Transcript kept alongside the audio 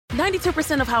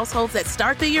92% of households that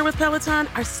start the year with Peloton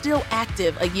are still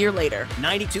active a year later.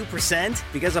 92%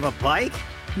 because of a bike?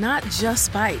 Not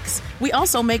just bikes. We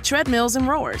also make treadmills and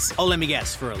rowers. Oh, let me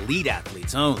guess, for elite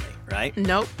athletes only, right?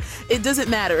 Nope. It doesn't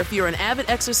matter if you're an avid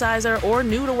exerciser or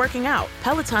new to working out.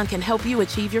 Peloton can help you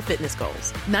achieve your fitness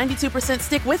goals. 92%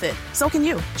 stick with it. So can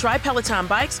you. Try Peloton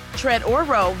bikes, tread, or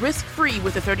row risk-free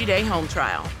with a 30-day home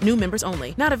trial. New members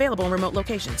only. Not available in remote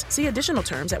locations. See additional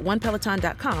terms at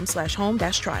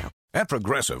onepeloton.com/home-trial. At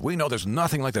Progressive, we know there's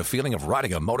nothing like the feeling of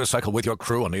riding a motorcycle with your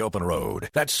crew on the open road.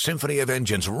 That symphony of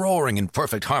engines roaring in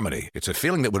perfect harmony. It's a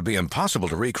feeling that would be impossible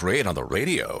to recreate on the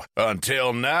radio.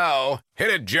 Until now. Hit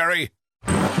it, Jerry.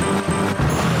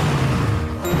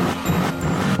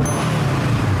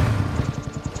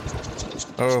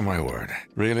 Oh, my word.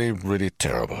 Really, really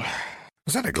terrible.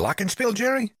 Was that a glockenspiel,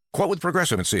 Jerry? Quote with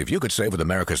Progressive and see if you could save with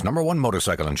America's #1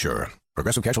 motorcycle insurer.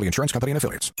 Progressive Casualty Insurance Company and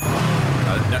Affiliates.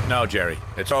 No, Jerry.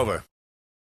 It's over.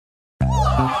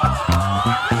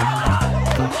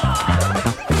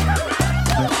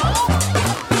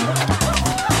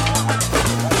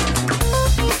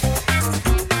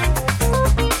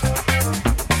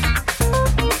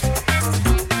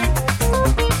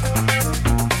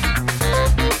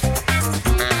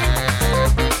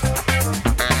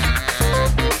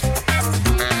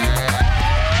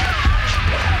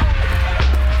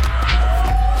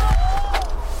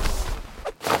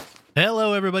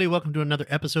 Hello, everybody. Welcome to another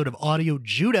episode of Audio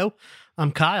Judo.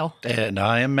 I'm Kyle. And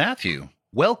I am Matthew.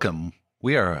 Welcome.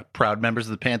 We are proud members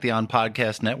of the Pantheon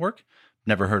Podcast Network.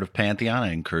 Never heard of Pantheon?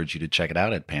 I encourage you to check it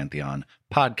out at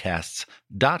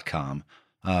pantheonpodcasts.com.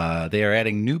 They are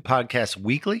adding new podcasts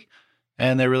weekly,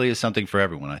 and there really is something for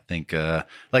everyone. I think,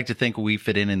 like to think we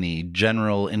fit in the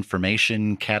general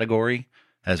information category,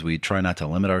 as we try not to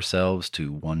limit ourselves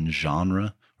to one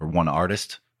genre or one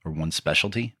artist or one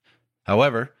specialty.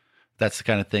 However, that's the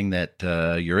kind of thing that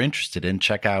you're interested in,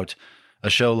 check out a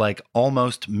show like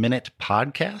Almost Minute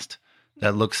Podcast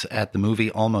that looks at the movie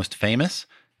Almost Famous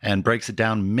and breaks it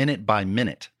down minute by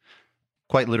minute,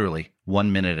 quite literally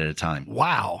 1 minute at a time.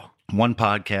 Wow. One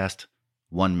podcast,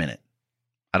 1 minute.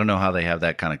 I don't know how they have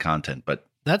that kind of content, but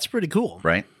that's pretty cool.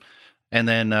 Right? And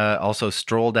then also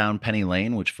Stroll Down Penny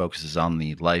Lane, which focuses on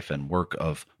the life and work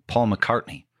of Paul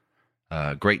McCartney.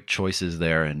 Great choices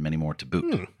there and many more to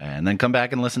boot. And then come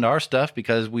back and listen to our stuff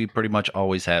because we pretty much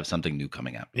always have something new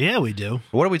coming out. Yeah, we do.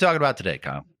 What are we talking about today,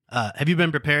 Kyle? Have you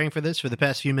been preparing for this for the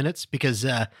past few minutes? Because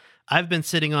I've been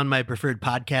sitting on my preferred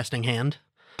podcasting hand,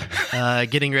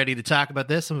 getting ready to talk about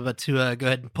this. I'm about to go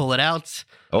ahead and pull it out.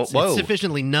 Oh, it's whoa.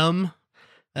 sufficiently numb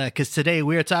because today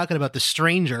we are talking about The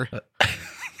Stranger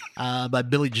by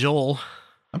Billy Joel.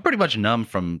 I'm pretty much numb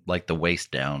from like the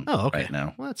waist down right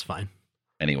now. Well, that's fine.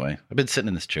 Anyway, I've been sitting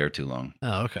in this chair too long.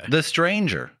 Oh, okay. The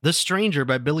Stranger. The Stranger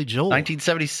by Billy Joel.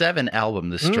 1977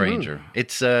 album, The Stranger.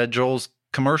 It's Joel's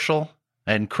commercial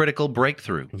and critical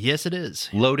breakthrough. Yes, it is.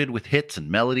 Loaded with hits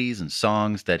and melodies and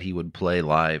songs that he would play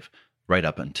live right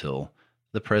up until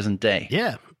the present day.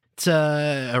 Yeah. It's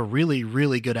a really,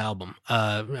 really good album.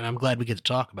 And I'm glad we get to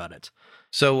talk about it.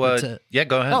 So, yeah,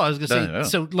 go ahead. Oh, I was going to say,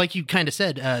 so like you kind of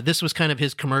said, this was kind of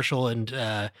his commercial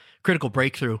and critical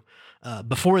breakthrough.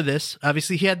 Before this,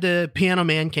 obviously, he had The Piano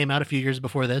Man came out a few years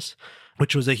before this,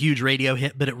 which was a huge radio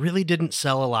hit, but it really didn't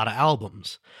sell a lot of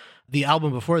albums. The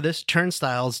album before this,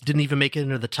 Turnstiles, didn't even make it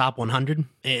into the top 100.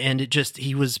 And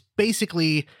he was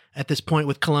basically at this point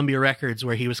with Columbia Records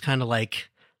where he was kind of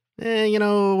like,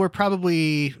 we're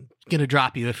probably going to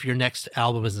drop you if your next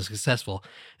album isn't successful.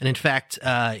 And in fact,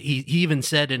 he even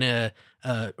said in a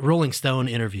Rolling Stone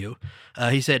interview,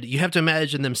 he said, you have to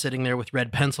imagine them sitting there with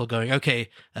red pencil going, okay,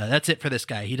 that's it for this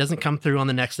guy. He doesn't come through on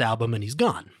the next album and he's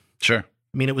gone. Sure.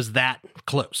 I mean, it was that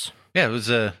close. Yeah, it was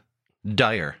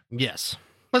dire. Yes.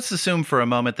 Let's assume for a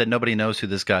moment that nobody knows who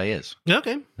this guy is.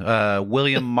 Okay.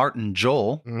 William Martin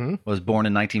Joel was born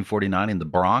in 1949 in the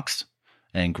Bronx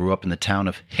and grew up in the town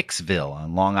of Hicksville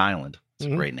on Long Island. It's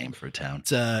a great name for a town.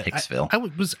 It's Hicksville.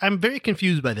 I'm very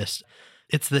confused by this.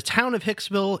 It's the town of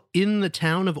Hicksville in the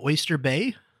town of Oyster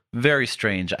Bay. Very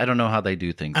strange. I don't know how they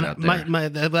do things out there.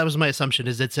 That was my assumption.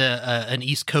 Is it's an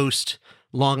East Coast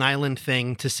Long Island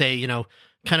thing to say,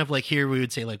 kind of like here we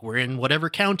would say like we're in whatever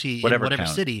county, in whatever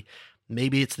city.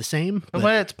 Maybe it's the same.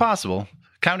 Well, it's possible.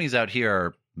 Counties out here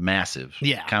are massive.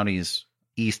 Yeah, counties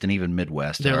east and even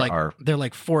Midwest they're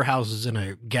like 4 houses in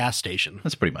a gas station.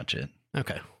 That's pretty much it.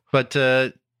 Okay, but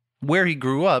where he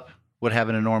grew up would have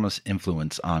an enormous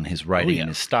influence on his writing and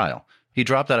his style. He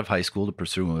dropped out of high school to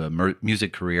pursue a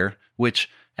music career, which,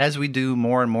 as we do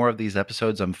more and more of these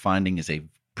episodes, I'm finding is a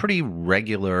pretty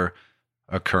regular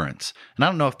occurrence. And I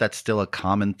don't know if that's still a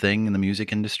common thing in the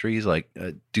music industries. Like,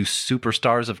 do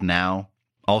superstars of now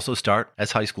also start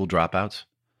as high school dropouts?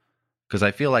 Because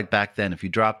I feel like back then, if you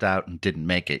dropped out and didn't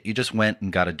make it, you just went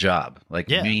and got a job, like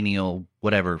a menial,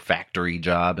 whatever, factory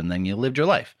job, and then you lived your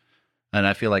life. And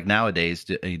I feel like nowadays,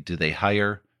 do they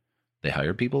hire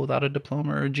people without a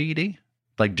diploma or a GED?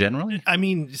 Like generally? I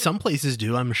mean, some places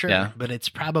do, I'm sure, Yeah. but it's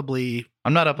probably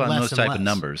I'm not up on less those and type less. of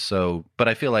numbers. So, but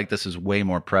I feel like this is way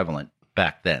more prevalent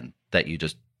back then that you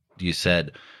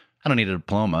said, I don't need a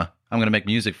diploma. I'm going to make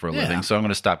music for a living. So I'm going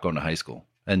to stop going to high school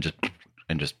and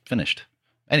just finished.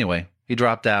 Anyway, he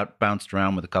dropped out, bounced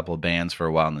around with a couple of bands for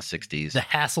a while in the 60s. The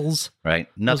Hassles. Right?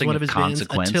 Was Nothing one of of his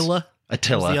consequence. bands.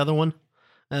 Attila was the other one.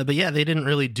 But yeah, they didn't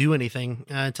really do anything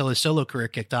until his solo career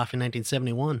kicked off in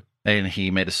 1971. And he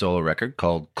made a solo record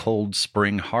called Cold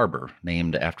Spring Harbor,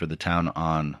 named after the town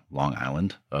on Long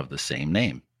Island of the same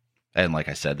name. And like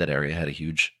I said, that area had a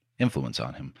huge influence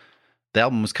on him. The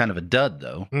album was kind of a dud,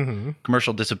 though. Mm-hmm.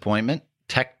 Commercial disappointment,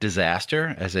 tech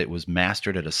disaster, as it was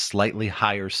mastered at a slightly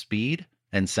higher speed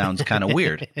and sounds kind of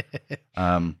weird.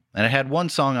 And it had one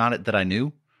song on it that I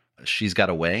knew, She's Got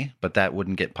Away, but that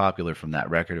wouldn't get popular from that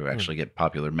record. It would actually get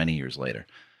popular many years later.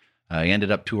 He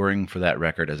ended up touring for that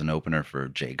record as an opener for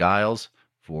Jay Giles,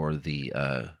 for the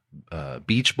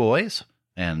Beach Boys,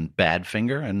 and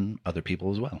Badfinger, and other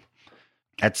people as well.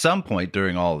 At some point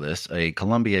during all this, a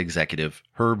Columbia executive,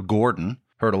 Herb Gordon,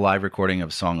 heard a live recording of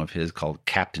a song of his called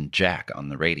Captain Jack on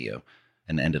the radio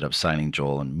and ended up signing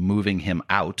Joel and moving him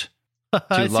out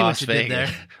to Las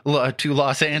Vegas, to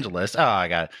Los Angeles. Oh, I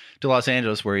got it. To Los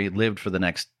Angeles, where he lived for the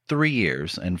next 3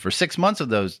 years. And for 6 months of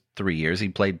those 3 years, he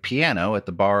played piano at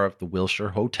the bar of the Wilshire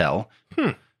Hotel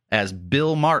as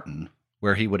Bill Martin,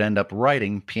 where he would end up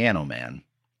writing Piano Man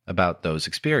about those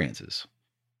experiences.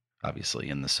 Obviously,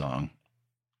 in the song,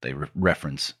 they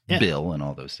reference Bill and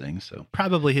all those things. So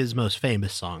Probably his most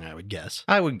famous song, I would guess.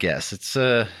 I would guess it's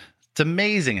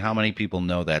amazing how many people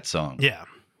know that song. Yeah.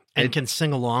 And can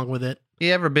sing along with it.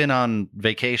 You ever been on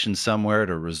vacation somewhere at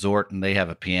a resort and they have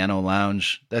a piano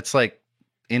lounge? That's like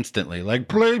instantly like,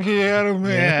 play Piano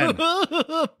Man.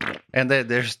 And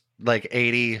there's like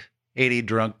 80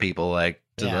 drunk people like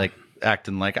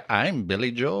acting like I'm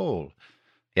Billy Joel.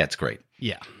 Yeah, it's great.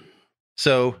 Yeah.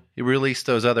 So he released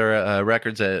those other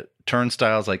records at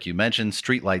Turnstiles, like you mentioned,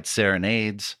 Streetlight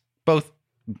Serenades, both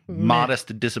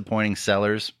modest and disappointing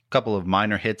sellers. A couple of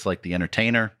minor hits like The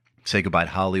Entertainer, Say Goodbye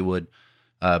to Hollywood,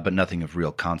 but nothing of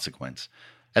real consequence.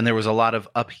 And there was a lot of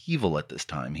upheaval at this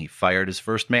time. He fired his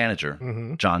first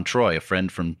manager, John Troy, a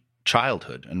friend from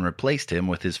childhood, and replaced him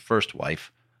with his first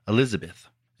wife, Elizabeth.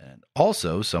 And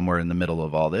also, somewhere in the middle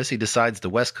of all this, he decides the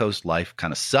West Coast life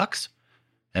kind of sucks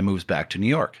and moves back to New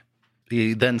York.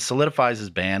 He then solidifies his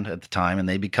band at the time, and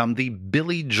they become the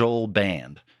Billy Joel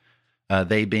Band.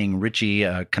 They being Richie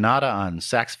Kanata on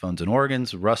saxophones and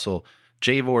organs, Russell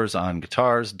Javors on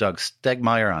guitars, Doug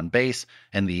Stegmeyer on bass,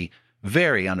 and the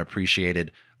very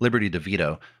unappreciated Liberty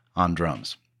DeVito on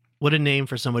drums. What a name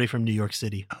for somebody from New York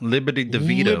City. Liberty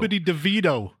DeVito. Liberty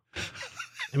DeVito.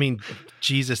 I mean,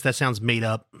 Jesus, that sounds made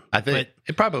up. I think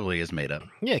it probably is made up.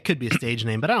 Yeah, it could be a stage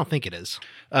name, but I don't think it is.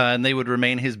 And they would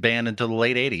remain his band until the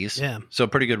late 80s. Yeah. So a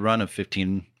pretty good run of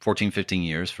 15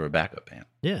 years for a backup band.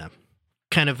 Yeah.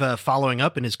 Kind of following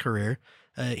up in his career,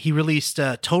 he released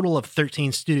a total of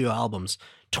 13 studio albums.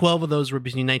 12 of those were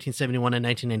between 1971 and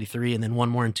 1993, and then one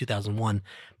more in 2001.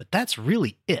 But that's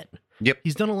really it. Yep.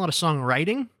 He's done a lot of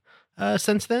songwriting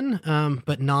since then,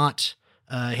 but not...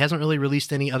 he hasn't really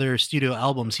released any other studio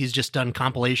albums. He's just done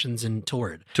compilations and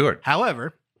toured.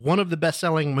 However, one of the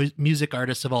best-selling music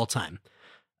artists of all time.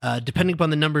 Depending upon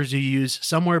the numbers you use,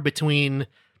 somewhere between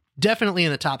definitely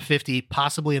in the top 50,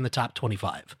 possibly in the top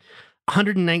 25.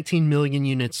 119 million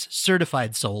units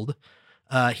certified sold.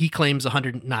 He claims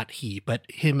 100, not he, but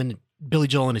him and Billy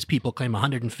Joel and his people claim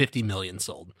 150 million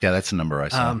sold. Yeah, that's the number I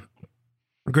saw.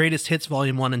 Greatest Hits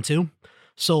Volume 1 and 2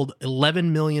 sold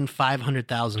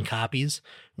 11,500,000 copies,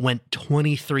 went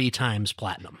 23 times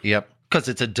platinum. Yep, because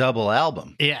it's a double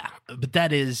album. Yeah, but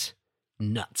that is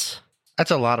nuts.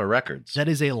 That's a lot of records. That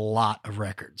is a lot of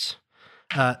records.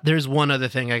 There's one other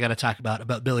thing I got to talk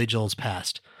about Billy Joel's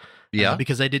past. Yeah.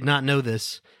 Because I did not know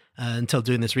this until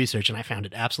doing this research, and I found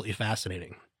it absolutely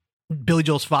fascinating. Billy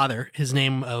Joel's father, his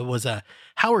name was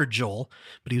Howard Joel,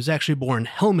 but he was actually born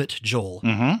Helmut Joel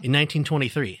in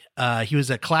 1923. He was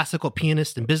a classical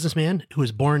pianist and businessman who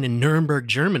was born in Nuremberg,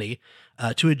 Germany,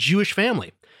 to a Jewish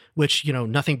family, which,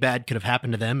 nothing bad could have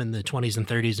happened to them in the 20s and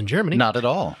 30s in Germany. Not at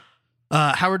all.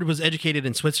 Howard was educated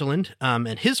in Switzerland,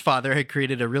 and his father had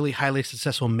created a really highly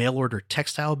successful mail-order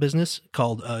textile business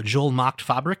called Joel Macht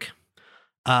Fabrik.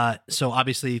 So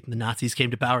obviously the Nazis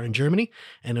came to power in Germany,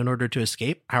 and in order to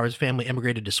escape, Howard's family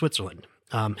emigrated to Switzerland.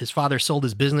 His father sold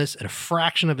his business at a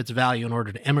fraction of its value in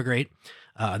order to emigrate,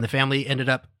 and the family ended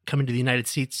up coming to the United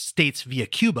States via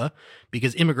Cuba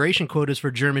because immigration quotas for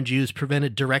German Jews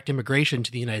prevented direct immigration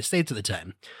to the United States at the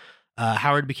time.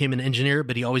 Howard became an engineer,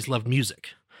 but he always loved music.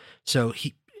 So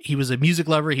he was a music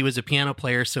lover. He was a piano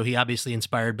player, so he obviously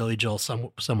inspired Billy Joel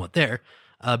somewhat there.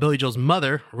 Billy Joel's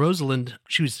mother, Rosalind,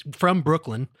 she was from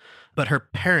Brooklyn, but her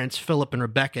parents, Philip and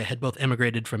Rebecca, had both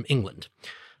emigrated from England.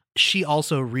 She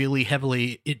also really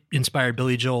heavily inspired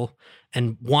Billy Joel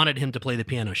and wanted him to play the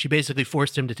piano. She basically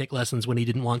forced him to take lessons when he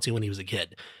didn't want to when he was a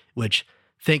kid, which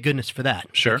thank goodness for that.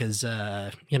 Sure. Because,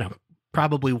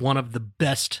 probably one of the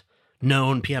best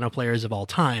known piano players of all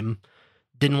time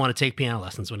didn't want to take piano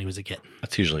lessons when he was a kid.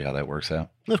 That's usually how that works out.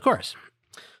 Of course.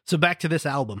 So back to this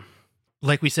album.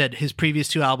 Like we said, his previous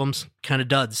two albums, kind of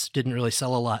duds, didn't really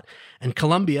sell a lot. And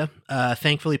Columbia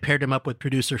thankfully paired him up with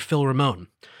producer Phil Ramone,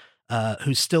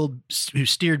 who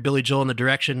steered Billy Joel in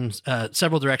the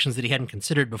several directions that he hadn't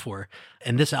considered before.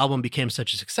 And this album became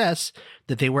such a success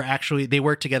that they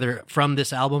worked together from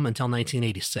this album until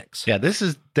 1986. Yeah,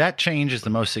 that change is the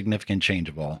most significant change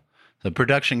of all. The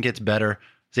production gets better.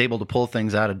 Is able to pull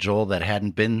things out of Joel that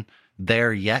hadn't been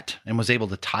there yet, and was able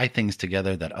to tie things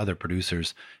together that other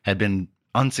producers had been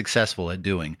unsuccessful at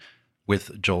doing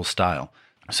with Joel's style.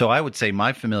 So I would say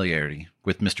my familiarity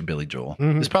with Mr. Billy Joel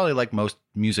is probably like most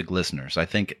music listeners. I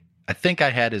think I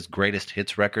had his greatest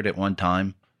hits record at one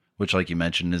time, which, like you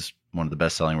mentioned, is one of the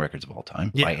best-selling records of all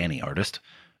time by any artist.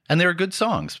 And they were good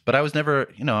songs, but I was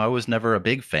never a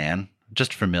big fan,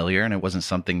 just familiar, and it wasn't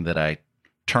something that I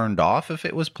turned off if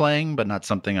it was playing, but not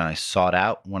something I sought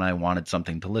out when I wanted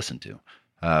something to listen to.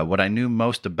 What I knew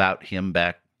most about him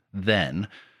back then,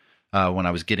 when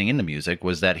I was getting into music,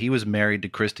 was that he was married to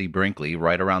Christy Brinkley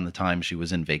right around the time she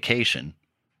was in Vacation.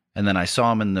 And then I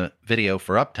saw him in the video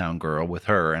for Uptown Girl with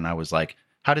her, and I was like,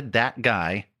 how did that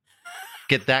guy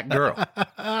get that girl?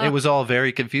 It was all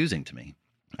very confusing to me.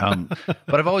 But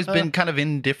I've always been kind of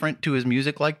indifferent to his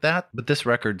music like that. But this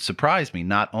record surprised me,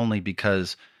 not only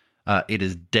because it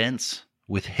is dense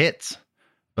with hits,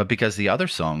 but because the other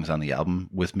songs on the album,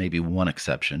 with maybe one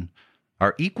exception,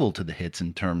 are equal to the hits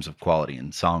in terms of quality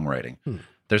and songwriting.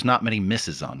 There's not many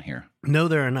misses on here. No,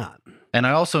 there are not. And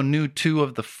I also knew 2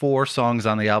 of the 4 songs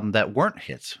on the album that weren't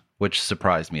hits, which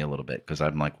surprised me a little bit, because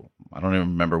I'm like, well, I don't even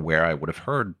remember where I would have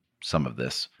heard some of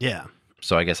this. Yeah.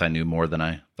 So I guess I knew more than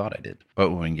I thought I did.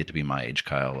 But when you get to be my age,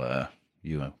 Kyle,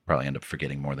 you probably end up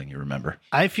forgetting more than you remember.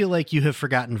 I feel like you have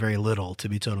forgotten very little, to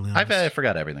be totally honest. I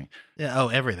forgot everything. Yeah. Oh,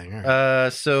 everything. All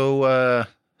right.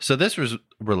 So this was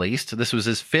released. This was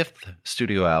his 5th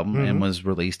studio album and was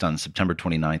released on September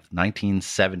 29th,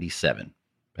 1977,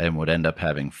 and would end up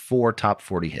having 4 top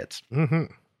 40 hits. The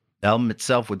album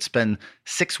itself would spend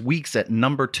 6 weeks at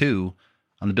number 2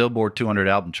 on the Billboard 200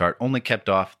 album chart, only kept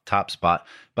off top spot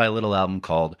by a little album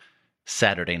called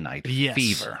Saturday Night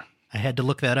Fever. I had to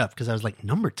look that up because I was like,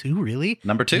 number 2, really?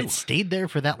 Number 2. And it stayed there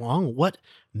for that long? What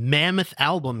mammoth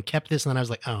album kept this? And I was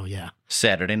like, oh, yeah.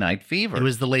 Saturday Night Fever. It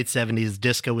was the late 70s.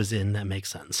 Disco was in. That makes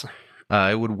sense.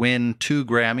 It would win 2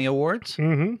 Grammy Awards,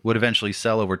 would eventually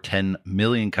sell over 10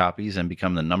 million copies and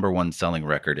become the number 1 selling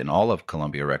record in all of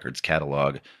Columbia Records'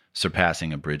 catalog,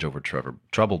 surpassing A Bridge Over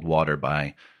Troubled Water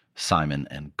by Simon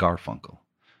and Garfunkel.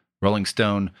 Rolling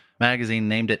Stone magazine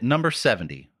named it number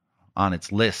 70 on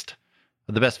its list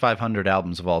of the best 500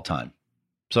 albums of all time.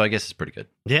 So I guess it's pretty good.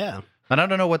 Yeah. And I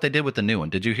don't know what they did with the new one.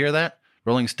 Did you hear that?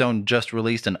 Rolling Stone just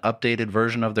released an updated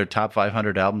version of their top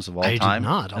 500 albums of all time. I did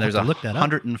not. And there's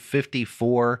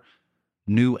 154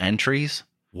 new entries.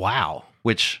 Wow.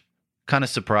 Which kind of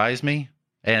surprised me.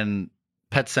 And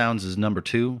Pet Sounds is number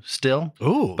 2 still.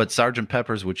 Ooh. But Sgt.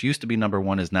 Pepper's, which used to be number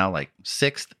 1, is now like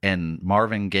 6th. And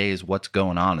Marvin Gaye's What's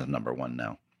Going On is number 1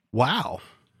 now. Wow.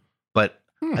 But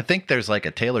I think there's like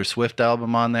a Taylor Swift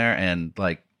album on there. And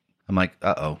like, I'm like,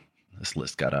 uh-oh, this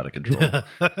list got out of control.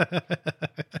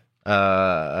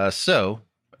 So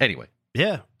anyway.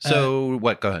 Yeah. So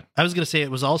what? Go ahead. I was going to say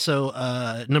it was also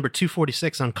number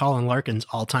 246 on Colin Larkin's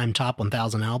all-time top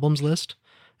 1,000 albums list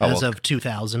as of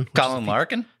 2000. Colin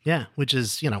Larkin? Yeah, which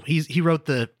is, he wrote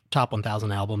the top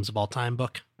 1,000 albums of all time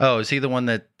book. Oh, is he the one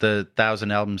that the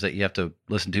 1,000 albums that you have to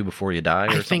listen to before you die or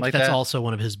something think like that's that? also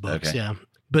one of his books, Okay. yeah.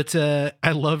 But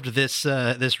I loved this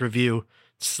review.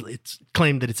 It's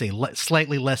claimed that it's a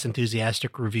slightly less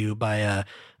enthusiastic review by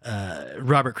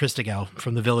Robert Christgau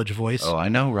from The Village Voice. Oh, I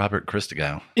know Robert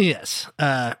Christgau. Yes.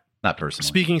 Not personally.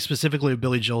 Speaking specifically of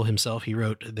Billy Joel himself, he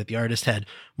wrote that the artist had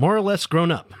more or less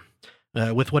grown up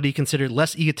with what he considered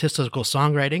less egotistical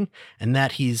songwriting, and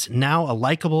that he's now a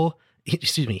likable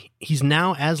he's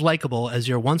now as likable as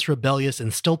your once rebellious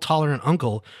and still tolerant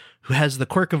uncle who has the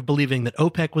quirk of believing that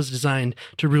OPEC was designed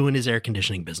to ruin his air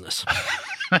conditioning business.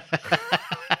 I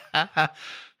thought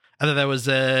that was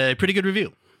a pretty good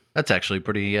review. That's actually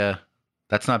pretty,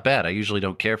 that's not bad. I usually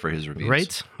don't care for his reviews.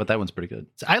 Right? But that one's pretty good.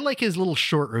 I like his little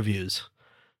short reviews.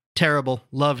 Terrible.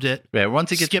 Loved it. Yeah,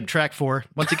 once it gets Skip track 4.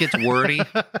 Once it gets wordy,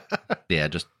 yeah,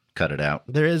 just cut it out.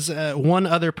 There is one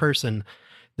other person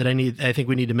that I think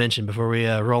we need to mention before we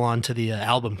roll on to the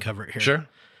album cover here. Sure.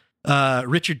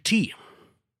 Richard T.,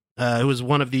 who was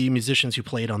one of the musicians who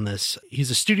played on this. He's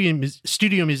a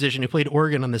studio musician who played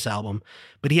organ on this album,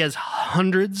 but he has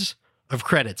hundreds of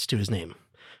credits to his name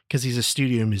because he's a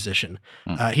studio musician.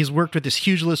 He's worked with this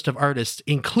huge list of artists,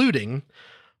 including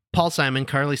Paul Simon,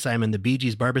 Carly Simon, the Bee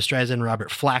Gees, Barbra Streisand, Robert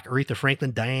Flack, Aretha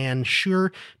Franklin, Diane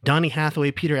Shure, Donny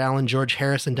Hathaway, Peter Allen, George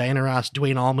Harrison, Diana Ross,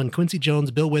 Dwayne Allman, Quincy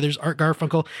Jones, Bill Withers, Art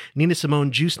Garfunkel, Nina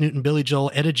Simone, Juice Newton, Billy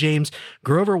Joel, Etta James,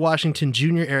 Grover Washington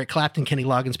Jr., Eric Clapton, Kenny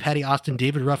Loggins, Patty Austin,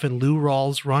 David Ruffin, Lou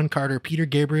Rawls, Ron Carter, Peter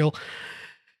Gabriel,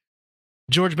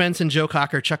 George Benson, Joe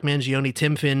Cocker, Chuck Mangione,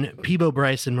 Tim Finn, Peebo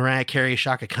Bryson, Mariah Carey,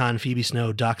 Shaka Khan, Phoebe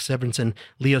Snow, Doc Severinsen,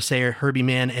 Leo Sayer, Herbie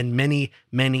Mann, and many,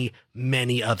 many,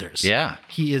 many others. Yeah.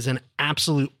 He is an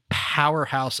absolute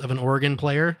powerhouse of an organ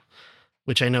player,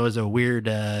 which I know is a weird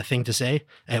thing to say.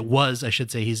 It was, I should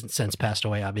say. He's since passed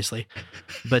away, obviously.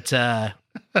 But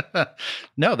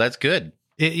no, that's good.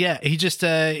 he just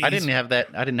I didn't have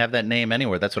that name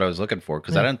anywhere. That's what I was looking for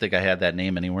because I don't think I had that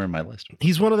name anywhere in my list.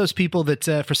 He's one of those people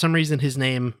that for some reason his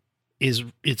name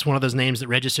it's one of those names that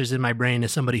registers in my brain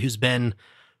as somebody who's been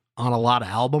on a lot of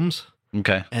albums.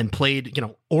 Okay. And played,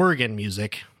 organ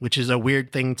music, which is a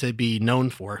weird thing to be known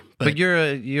for. But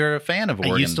you're a fan of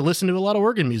organ. I used to listen to a lot of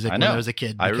organ music when I was a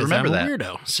kid. I remember I'm that. a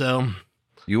weirdo. So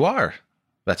you are.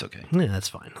 That's okay. Yeah, that's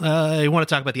fine. You want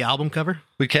to talk about the album cover?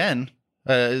 We can.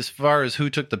 As far as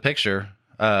who took the picture,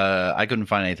 I couldn't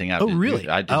find anything out. Oh, really?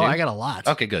 I got a lot.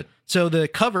 Okay, good. So the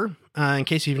cover, in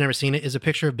case you've never seen it, is a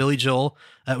picture of Billy Joel.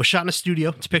 It was shot in a studio.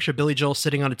 It's a picture of Billy Joel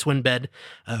sitting on a twin bed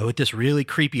with this really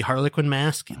creepy Harlequin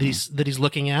mask that he's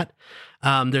looking at.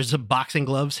 There's some boxing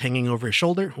gloves hanging over his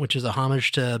shoulder, which is a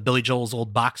homage to Billy Joel's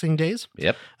old boxing days.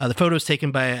 Yep. The photo is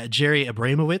taken by Jerry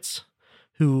Abramowitz,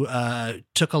 who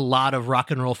took a lot of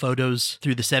rock and roll photos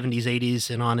through the 70s, 80s,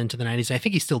 and on into the 90s. I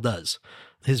think he still does.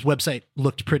 His website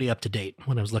looked pretty up to date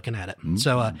when I was looking at it. Mm-hmm.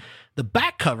 So the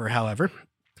back cover, however,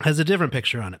 has a different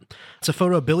picture on it. It's a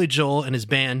photo of Billy Joel and his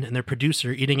band and their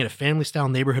producer eating at a family-style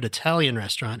neighborhood Italian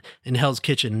restaurant in Hell's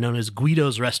Kitchen known as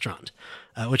Guido's Restaurant,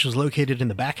 which was located in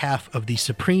the back half of the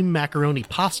Supreme Macaroni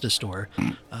Pasta Store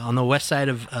on the west side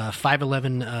of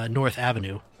 511 North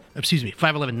Avenue.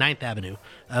 511 9th Avenue,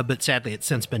 but sadly it's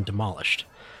since been demolished.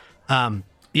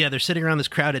 They're sitting around this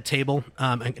crowded table,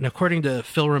 and according to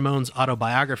Phil Ramone's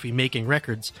autobiography, Making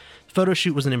Records, the photo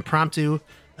shoot was an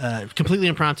completely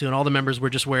impromptu, and all the members were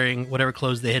just wearing whatever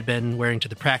clothes they had been wearing to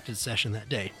the practice session that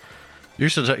day. You're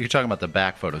talking about the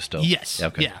back photo still? Yes.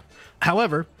 Okay. Yeah.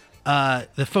 However,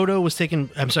 the photo was taken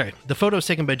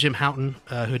by Jim Houghton,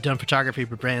 who had done photography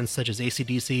for brands such as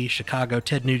AC/DC, Chicago,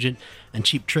 Ted Nugent, and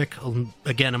Cheap Trick,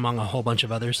 again, among a whole bunch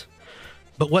of others.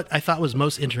 But what I thought was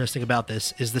most interesting about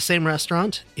this is the same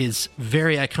restaurant is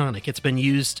very iconic. It's been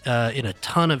used in a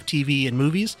ton of TV and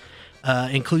movies,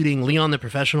 including Leon the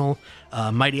Professional,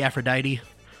 Mighty Aphrodite,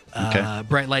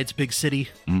 Bright Lights, Big City,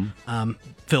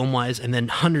 film-wise, and then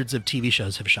hundreds of TV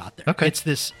shows have shot there. Okay. It's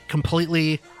this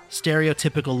completely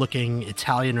stereotypical-looking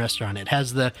Italian restaurant. It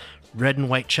has the red and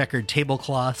white checkered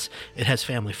tablecloths. It has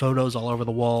family photos all over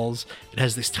the walls. It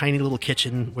has this tiny little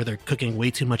kitchen where they're cooking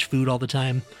way too much food all the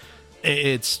time.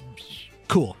 It's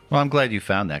cool. Well, I'm glad you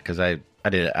found that because I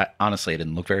honestly, I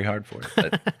didn't look very hard for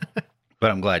it,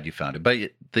 but I'm glad you found it. But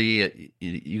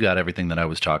you got everything that I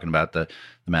was talking about, the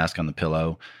mask on the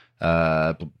pillow,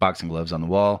 boxing gloves on the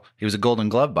wall. He was a Golden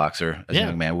Glove boxer as a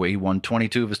young man, where he won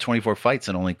 22 of his 24 fights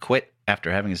and only quit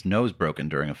after having his nose broken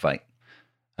during a fight.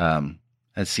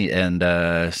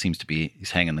 Seems to be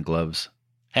he's hanging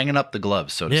up the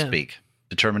gloves, so to speak,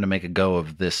 determined to make a go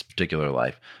of this particular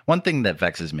life. One thing that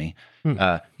vexes me,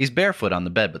 he's barefoot on the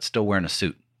bed, but still wearing a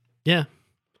suit. Yeah.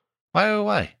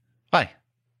 Why?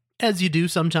 As you do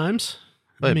sometimes.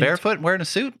 Wait, barefoot and wearing a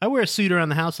suit? I wear a suit around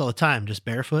the house all the time, just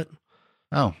barefoot.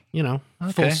 Oh.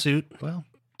 Full suit. Well,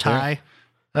 tie.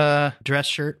 Dress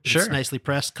shirt. Sure. It's nicely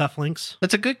pressed, cufflinks.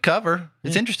 It's a good cover.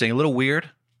 It's interesting, a little weird,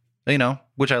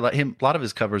 which I like. A lot of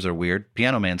his covers are weird.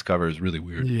 Piano Man's cover is really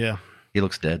weird. Yeah. He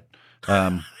looks dead.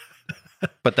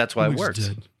 But that's why it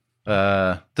works.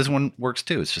 This one works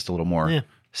too. It's just a little more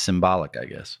symbolic, I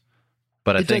guess.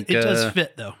 But I think it does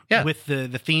fit though. Yeah. With the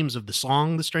themes of the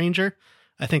song, The Stranger.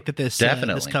 I think that this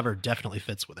this cover definitely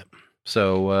fits with it.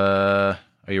 So, are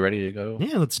you ready to go?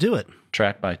 Yeah, let's do it.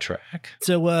 Track by track.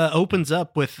 So, opens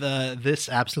up with this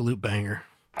absolute banger.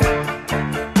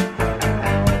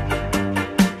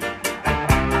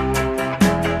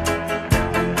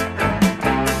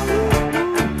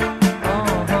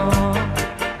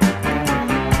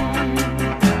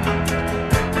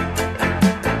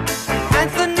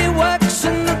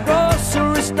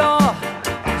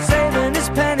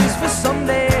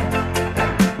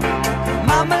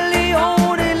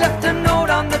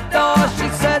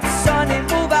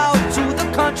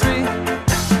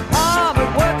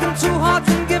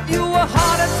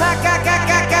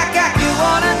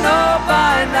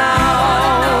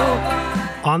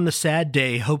 On the sad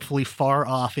day, hopefully far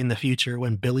off in the future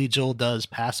when Billy Joel does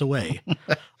pass away,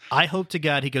 I hope to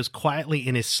God he goes quietly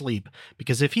in his sleep,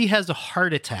 because if he has a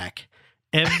heart attack,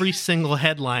 every single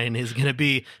headline is going to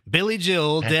be Billy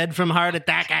Joel dead from heart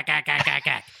attack.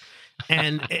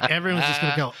 And everyone's just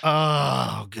going to go,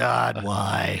 oh, God,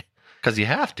 why? Because you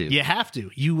have to. You have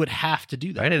to. You would have to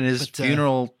do that. Right, and his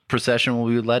funeral procession will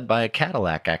be led by a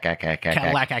Cadillac.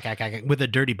 Cadillac with a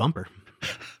dirty bumper.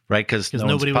 Right, because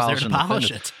nobody was there to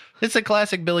polish it. It's a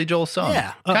classic Billy Joel song.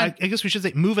 Yeah. I guess we should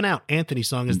say Moving Out, Anthony's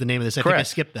song is the name of this. I think I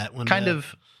skipped that one. Kind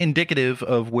of indicative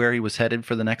of where he was headed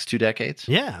for the next 2 decades.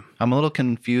 Yeah. I'm a little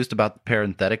confused about the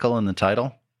parenthetical in the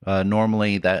title.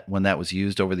 Normally, that when that was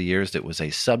used over the years, it was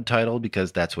a subtitle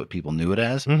because that's what people knew it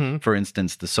as. Mm-hmm. For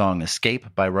instance, the song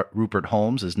Escape by Rupert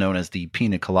Holmes is known as the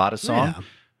Pina Colada song. Yeah.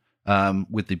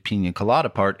 With the pina colada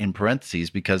part in parentheses,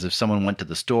 because if someone went to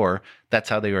the store, that's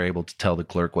how they were able to tell the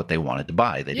clerk what they wanted to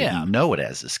buy. They didn't know it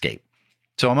as Escape.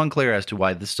 So I'm unclear as to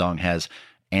why this song has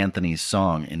Anthony's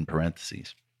song in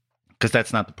parentheses, because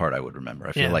that's not the part I would remember.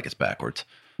 I feel like it's backwards.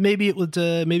 Maybe it would.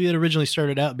 Maybe it originally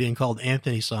started out being called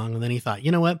Anthony's song, and then he thought,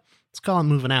 you know what? Let's call it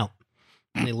Moving Out,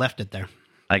 and he left it there.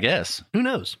 I guess. Who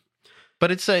knows?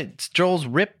 But it's Joel's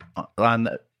rip on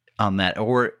that,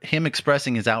 or him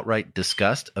expressing his outright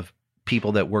disgust of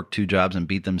people that work 2 jobs and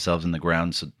beat themselves in the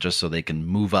ground just so they can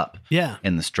move up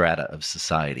in the strata of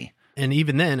society. And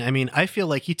even then, I mean, I feel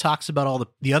like he talks about all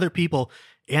the other people.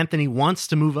 Anthony wants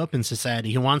to move up in society.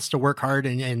 He wants to work hard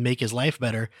and make his life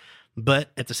better.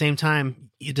 But at the same time,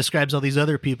 he describes all these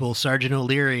other people, Sergeant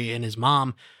O'Leary and his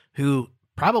mom, who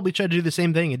probably tried to do the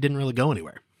same thing. It didn't really go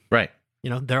anywhere. Right.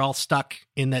 You know, they're all stuck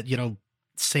in that,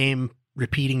 same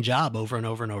repeating job over and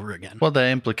over and over again. Well, the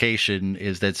implication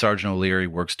is that Sergeant O'Leary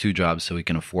works 2 jobs so he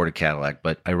can afford a Cadillac,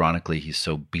 but ironically, he's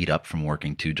so beat up from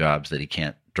working 2 jobs that he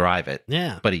can't drive it.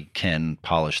 Yeah. But he can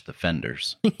polish the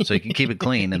fenders, so he can keep it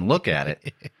clean and look at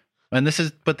it. And this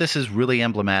is really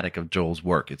emblematic of Joel's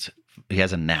work. He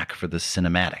has a knack for the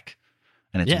cinematic,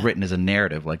 and it's written as a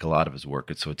narrative like a lot of his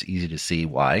work. So it's easy to see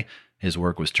why his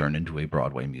work was turned into a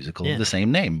Broadway musical of the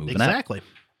same name, Moving Out. Exactly.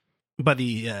 By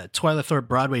the Twyla Thorpe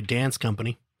Broadway Dance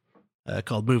Company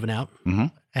called Moving Out. Mm-hmm.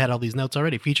 I had all these notes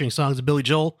already, featuring songs of Billy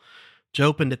Joel. Joe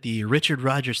opened at the Richard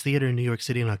Rogers Theater in New York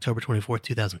City on October 24th,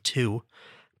 2002.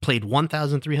 Played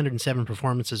 1,307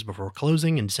 performances before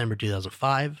closing in December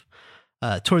 2005.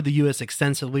 Toured the U.S.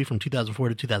 extensively from 2004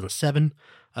 to 2007.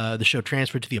 The show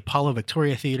transferred to the Apollo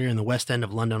Victoria Theater in the West End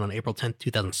of London on April 10th,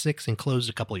 2006, and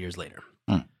closed a couple of years later.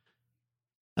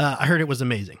 I heard it was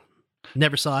amazing.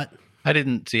 Never saw it. I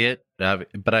didn't see it,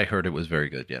 but I heard it was very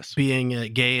good, yes.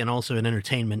 Being gay and also in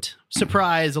entertainment.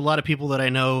 Surprise, a lot of people that I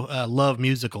know love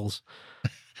musicals.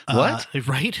 What?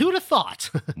 Right? Who'd have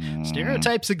thought?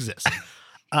 Stereotypes exist.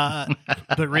 But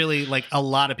really, like, a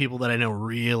lot of people that I know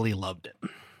really loved it.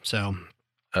 So...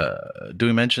 do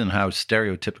we mention how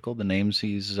stereotypical the names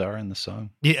are in the song?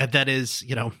 Yeah, that is,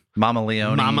 Mama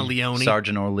Leone,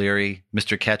 Sergeant O'Leary,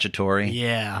 Mr. Cacciatore.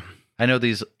 Yeah. I know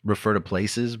these refer to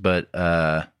places, but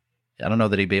I don't know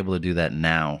that he'd be able to do that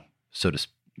now, so to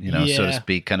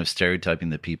speak, kind of stereotyping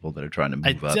the people that are trying to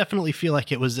move up. I definitely feel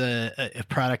like it was a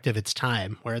product of its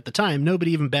time, where at the time,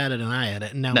 nobody even batted an eye at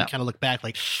it. And now we kind of look back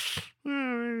like,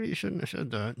 you shouldn't have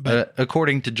said that. But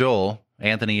according to Joel,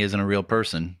 Anthony isn't a real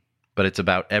person, but it's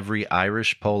about every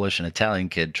Irish, Polish, and Italian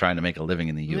kid trying to make a living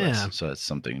in the U.S. Yeah. So it's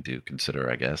something to consider,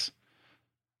 I guess.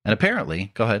 And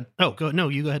apparently, go ahead. No,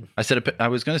 you go ahead. I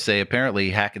was going to say, apparently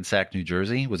Hackensack, New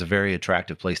Jersey was a very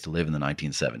attractive place to live in the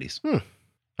 1970s.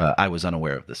 I was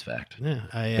unaware of this fact. Yeah,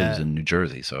 it was in New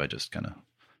Jersey, so I just kind of...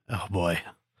 Oh, boy.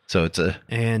 So it's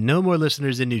And no more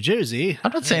listeners in New Jersey.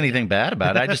 I'm not saying anything bad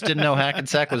about it. I just didn't know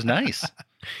Hackensack was nice.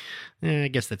 Yeah, I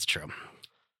guess that's true.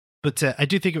 But I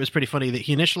do think it was pretty funny that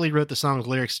he initially wrote the song's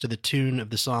lyrics to the tune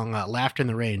of the song Laughter in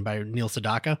the Rain by Neil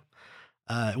Sedaka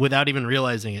without even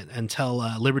realizing it until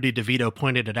Liberty DeVito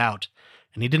pointed it out.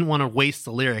 And he didn't want to waste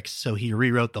the lyrics, so he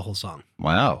rewrote the whole song.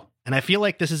 Wow. And I feel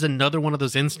like this is another one of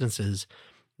those instances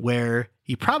where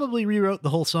he probably rewrote the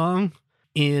whole song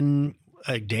in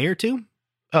a day or two.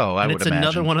 Oh, I And would it's imagine.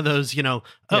 another one of those, Yeah.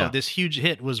 this huge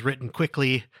hit was written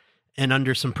quickly and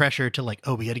under some pressure to like,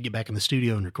 we got to get back in the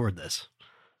studio and record this.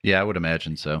 Yeah, I would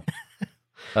imagine so.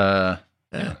 Yeah.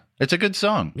 It's a good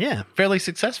song. Yeah. Fairly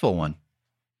successful one.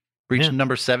 Reached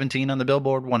number 17 on the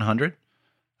Billboard 100.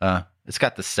 It's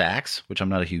got the sax, which I'm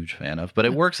not a huge fan of, but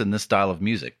it works in this style of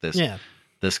music.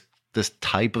 This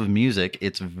type of music,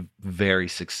 it's very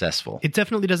successful. It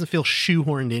definitely doesn't feel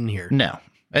shoehorned in here. No.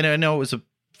 And I know it was a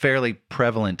fairly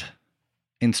prevalent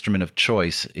instrument of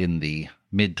choice in the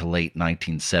mid to late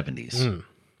 1970s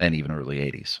and even early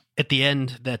 80s. At the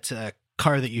end, that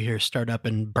car that you hear start up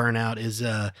and burn out is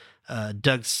Doug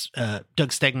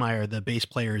Stegmeyer, the bass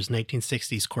player's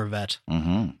 1960s Corvette.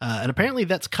 Mm-hmm. And apparently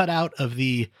that's cut out of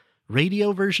the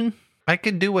radio version. I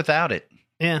could do without it.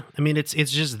 Yeah, I mean, it's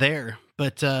just there.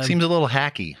 But Seems a little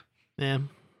hacky, yeah,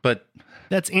 but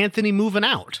that's Anthony moving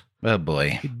out. oh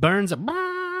boy. He burns a...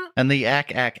 And the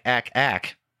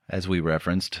ack, as we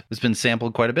referenced, has been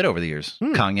sampled quite a bit over the years.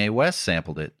 Kanye West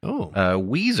sampled it. Oh.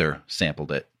 Weezer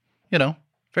sampled it.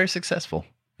 Very successful.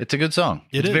 It's a good song.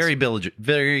 It It's is. very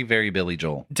Billy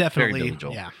Joel. Definitely, Very Billy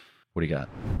Joel. yeah. What do you got?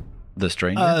 The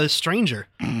Stranger? Stranger.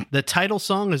 The title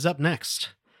song is up next,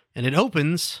 and it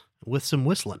opens with some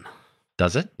whistling.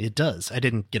 Does it? It does. I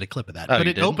didn't get a clip of that, Oh, but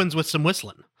you it didn't? opens with some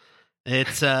whistling.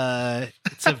 It's a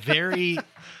very...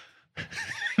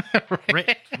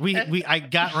 I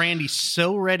got Randy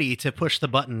so ready to push the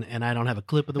button, and I don't have a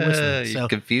clip of the whistling. You So,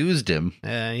 confused him.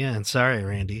 yeah, sorry,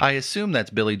 Randy. I assume that's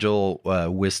Billy Joel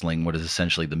whistling what is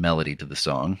essentially the melody to the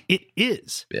song. It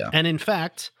is. Yeah. And in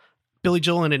fact, Billy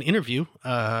Joel in an interview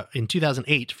in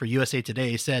 2008 for USA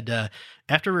Today said,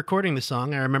 after recording the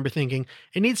song, I remember thinking,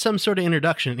 it needs some sort of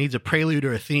introduction. It needs a prelude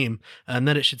or a theme, and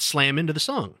then it should slam into the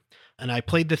song. And I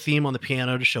played the theme on the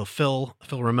piano to show Phil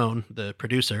Ramone, the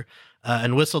producer,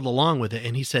 and whistled along with it.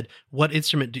 And he said, what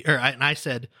instrument and I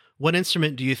said, what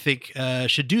instrument do you think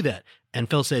should do that? And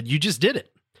Phil said, you just did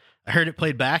it. I heard it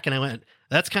played back and I went,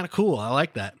 that's kind of cool. I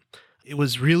like that. It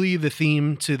was really the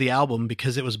theme to the album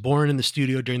because it was born in the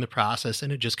studio during the process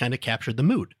and it just kind of captured the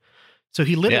mood. So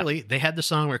he literally, they had the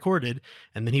song recorded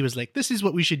and then he was like, this is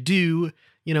what we should do.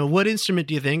 What instrument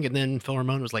do you think? And then Phil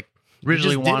Ramone was like,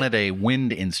 Originally just did wanted a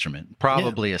wind instrument,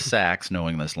 probably a sax,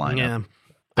 knowing this lineup. yeah.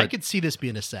 I But- could see this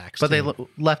being a sax. But they too.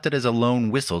 left it as a lone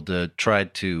whistle to try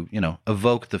to,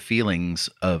 evoke the feelings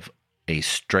of a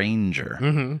stranger.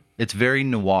 Mhm. It's very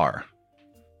noir.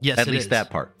 Yes, At it least is. that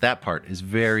part. That part is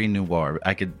very noir.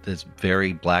 It's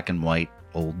very black and white,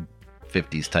 old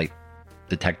 50s type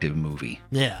detective movie.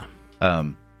 Yeah.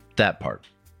 That part.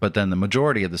 But then the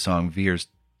majority of the song veers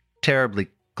terribly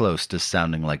close to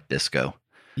sounding like disco.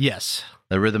 Yes.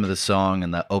 The rhythm of the song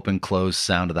and the open close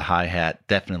sound of the hi-hat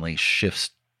definitely shifts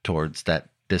towards that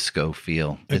disco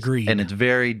feel. Agreed. And it's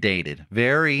very dated,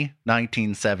 very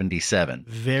 1977.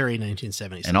 Very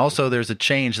 1970s. And also there's a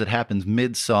change that happens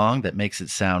mid-song that makes it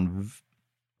sound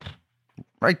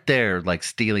right there like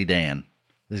Steely Dan.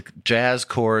 The jazz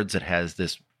chords, it has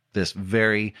this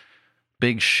very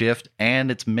big shift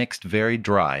and it's mixed very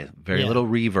dry, very Yeah. little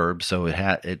reverb, so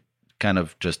it kind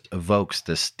of just evokes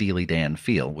the Steely Dan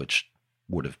feel, which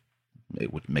would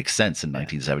make sense in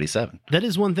 1977. That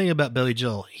is one thing about Billy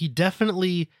Joel. He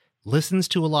definitely listens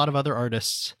to a lot of other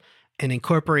artists and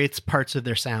incorporates parts of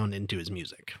their sound into his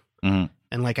music. Mhm.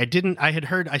 And like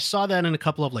I saw that in a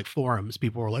couple of like forums.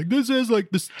 People were like, this is like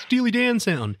the Steely Dan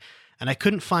sound. And I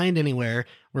couldn't find anywhere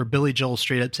where Billy Joel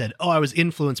straight up said, I was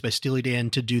influenced by Steely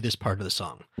Dan to do this part of the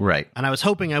song. Right. And I was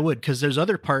hoping I would, because there's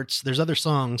other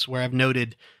songs where I've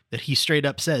noted that he straight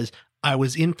up says, I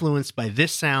was influenced by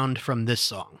this sound from this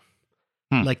song.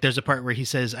 Like there's a part where he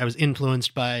says, I was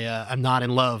influenced by I'm Not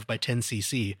in Love by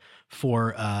 10cc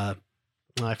for, I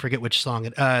forget which song.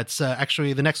 It's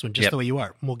actually the next one, Just Yep. the Way You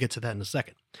Are. We'll get to that in a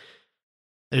second.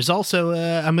 There's also,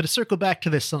 I'm going to circle back to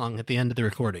this song at the end of the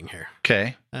recording here,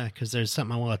 Okay. because there's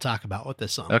something I want to talk about with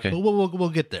this song. Okay. But we'll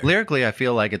get there. Lyrically, I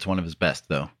feel like it's one of his best,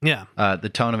 though. Yeah. The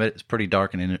tone of it is pretty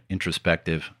dark and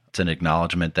introspective. It's an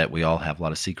acknowledgement that we all have a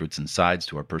lot of secrets and sides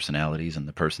to our personalities, and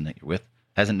the person that you're with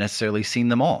hasn't necessarily seen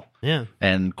them all. Yeah.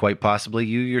 And quite possibly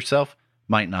you yourself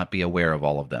might not be aware of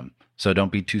all of them. So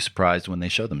don't be too surprised when they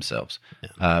show themselves.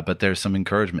 But there's some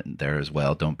encouragement there as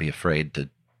well. Don't be afraid to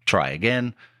try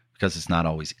again, because it's not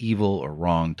always evil or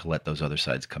wrong to let those other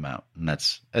sides come out. And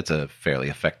that's a fairly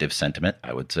effective sentiment,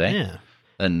 I would say. Yeah.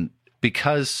 And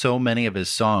because so many of his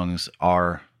songs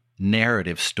are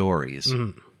narrative stories,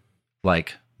 Mhm.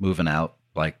 like Moving Out,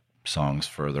 like songs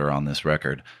further on this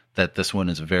record, that this one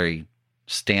is very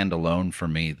standalone for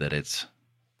me, that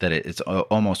that it's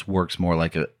almost works more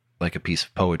like a piece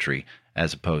of poetry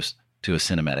as opposed to a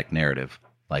cinematic narrative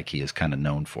like he is kind of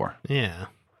known for. Yeah.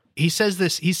 He said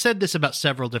this about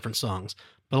several different songs,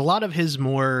 but a lot of his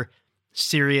more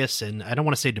serious and I don't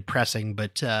want to say depressing,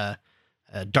 but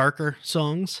darker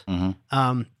songs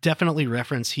definitely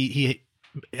reference he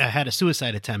had a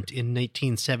suicide attempt in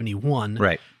 1971,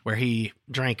 right, where he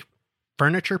drank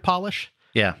furniture polish.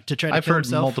 Yeah, to try to I've kill heard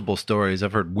himself. multiple stories.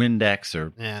 I've heard Windex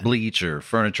or bleach or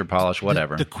furniture polish,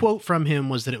 whatever. The quote from him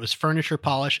was that it was furniture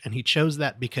polish, and he chose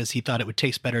that because he thought it would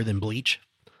taste better than bleach.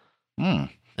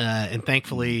 And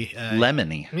thankfully,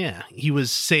 lemony. Yeah, he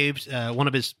was saved. One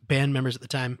of his band members at the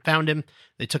time found him.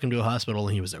 They took him to a hospital,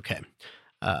 and he was okay.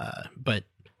 But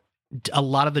a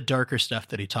lot of the darker stuff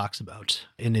that he talks about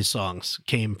in his songs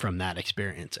came from that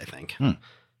experience, I think.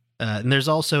 And there's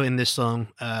also in this song,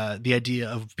 the idea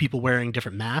of people wearing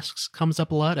different masks comes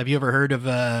up a lot. Have you ever heard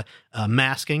of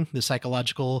masking, the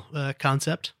psychological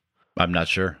concept? I'm not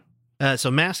sure.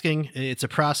 So masking, it's a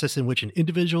process in which an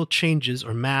individual changes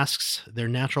or masks their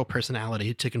natural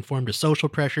personality to conform to social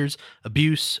pressures,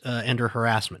 abuse, and or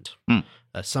harassment.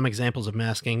 Some examples of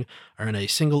masking are in a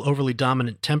single overly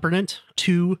dominant temperament,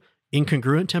 2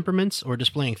 incongruent temperaments, or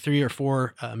displaying 3 or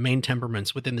 4 main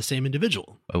temperaments within the same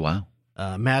individual. Oh, wow.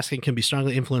 Masking can be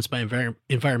strongly influenced by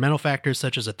environmental factors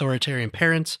such as authoritarian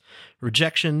parents,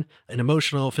 rejection, and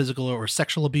emotional, physical, or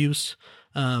sexual abuse.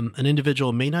 An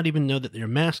individual may not even know that they're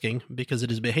masking because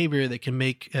it is behavior that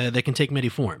can take many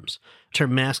forms. The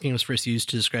term masking was first used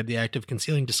to describe the act of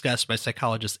concealing disgust by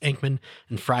psychologists Enkman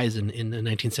and Friesen in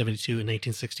 1972 and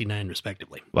 1969,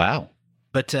 respectively. Wow.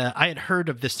 But I had heard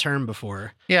of this term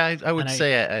before. Yeah, I would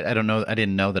say I don't know. I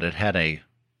didn't know that it had a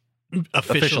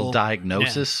official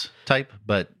diagnosis type,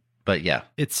 but yeah,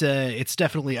 it's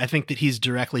definitely. I think that he's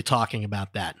directly talking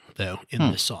about that though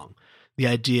in this song. The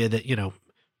idea that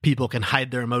people can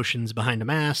hide their emotions behind a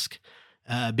mask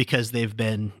because they've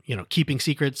been keeping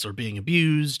secrets or being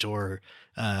abused or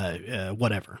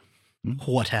whatever,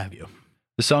 what have you.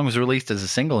 The song was released as a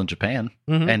single in Japan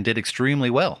and did extremely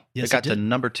well. Yes, it got to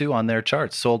number 2 on their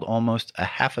charts, sold almost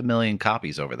 500,000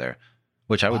 copies over there,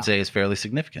 which I would say is fairly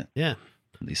significant. Yeah.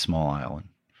 The small island.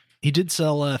 He did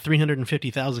sell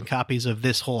 350,000 copies of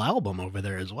this whole album over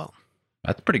there as well.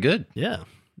 That's pretty good. Yeah.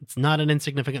 It's not an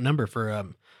insignificant number for a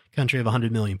country of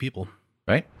 100 million people.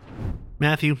 Right?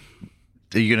 Matthew.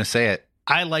 Are you going to say it?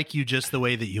 I like you just the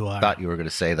way that you are. Thought you were going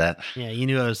to say that. Yeah, you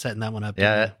knew I was setting that one up.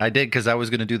 Yeah, I did because I was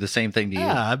going to do the same thing to you.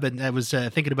 Yeah, I was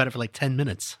thinking about it for like 10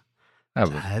 minutes.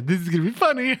 This is going to be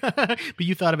funny. But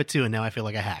you thought of it too, and now I feel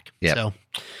like a hack. Yeah. So,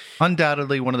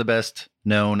 undoubtedly one of the best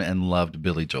known and loved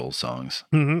Billy Joel songs,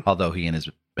 although he and his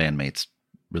bandmates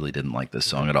really didn't like this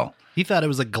song at all. He thought it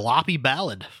was a gloppy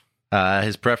ballad.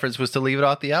 His preference was to leave it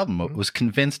off the album. Was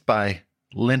convinced by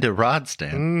Linda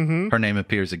Ronstadt. Her name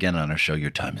appears again on our show, Your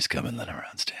Time Is Coming, Linda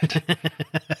Ronstadt.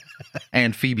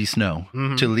 And Phoebe Snow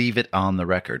to leave it on the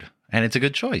record. And it's a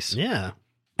good choice. Yeah.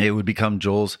 It would become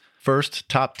Joel's first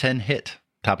top 10 hit,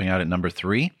 topping out at number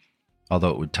 3,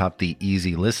 although it would top the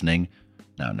Easy Listening,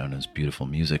 now known as Beautiful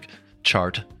Music,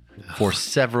 chart for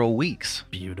several weeks.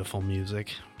 Beautiful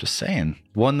music. Just saying.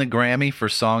 Won the Grammy for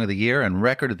Song of the Year and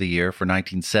Record of the Year for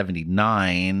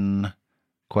 1979,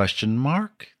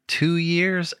 2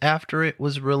 years after it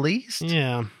was released?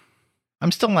 Yeah.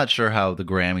 I'm still not sure how the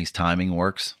Grammys timing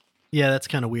works. Yeah, that's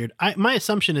kind of weird. My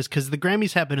assumption is because the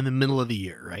Grammys happen in the middle of the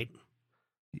year, right?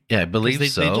 Yeah, I believe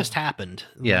so. They just happened.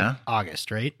 Yeah.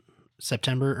 August, right?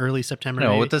 September, early September.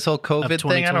 No, with this whole COVID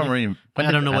thing, I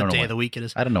don't know what day of the week it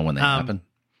is. I don't know when they happen.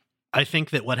 I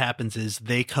think that what happens is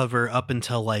they cover up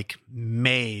until like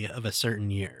May of a certain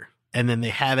year. And then they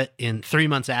have it in 3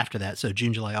 months after that. So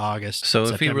June, July, August. So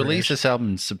if he released this album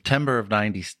in September of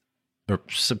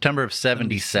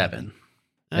 77.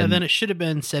 Then it should have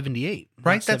been 78.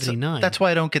 Right? 79. That's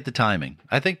why I don't get the timing.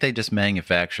 I think they just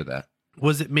manufacture that.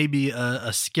 Was it maybe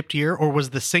a skipped year, or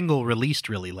was the single released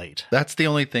really late? That's the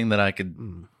only thing that I could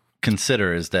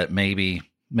consider, is that maybe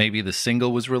the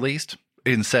single was released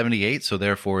in 78, so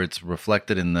therefore it's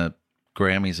reflected in the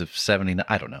Grammys of 79.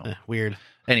 I don't know. Weird.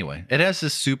 Anyway, it has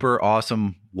this super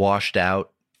awesome washed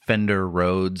out Fender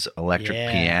Rhodes electric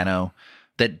piano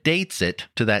that dates it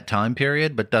to that time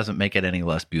period, but doesn't make it any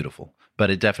less beautiful. But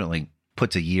it definitely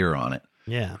puts a year on it.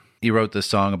 Yeah. He wrote this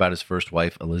song about his first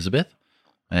wife, Elizabeth,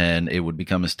 and it would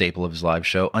become a staple of his live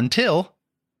show until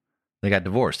they got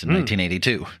divorced in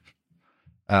 1982.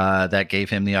 That gave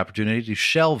him the opportunity to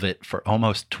shelve it for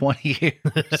almost 20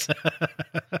 years.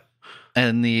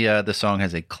 And the song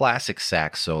has a classic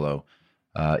sax solo.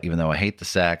 Even though I hate the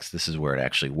sax, this is where it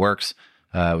actually works.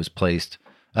 It was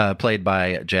played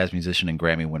by jazz musician and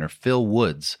Grammy winner Phil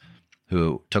Woods,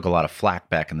 who took a lot of flack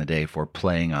back in the day for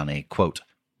playing on a, quote,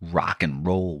 rock and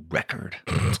roll record.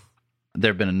 There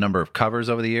have been a number of covers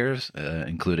over the years,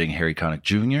 including Harry Connick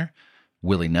Jr.,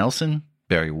 Willie Nelson,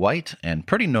 Barry White, and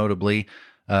pretty notably,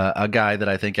 a guy that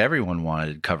I think everyone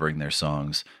wanted covering their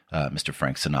songs, Mr.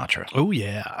 Frank Sinatra. Oh,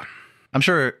 yeah. I'm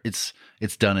sure it's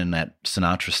done in that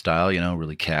Sinatra style,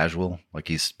 really casual, like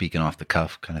he's speaking off the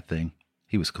cuff kind of thing.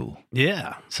 He was cool.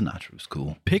 Yeah. Sinatra was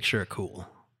cool. Picture cool.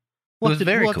 We'll have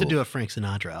to do a Frank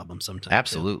Sinatra album sometime.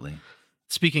 Absolutely. Too.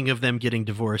 Speaking of them getting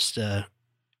divorced,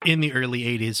 in the early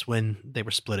 80s when they were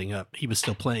splitting up, he was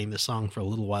still playing the song for a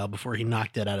little while before he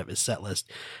knocked it out of his set list.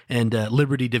 And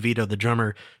Liberty DeVito, the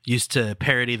drummer, used to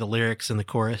parody the lyrics in the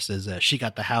chorus as she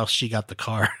got the house, she got the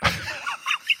car.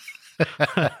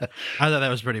 I thought that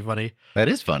was pretty funny. That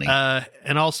is funny.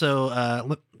 And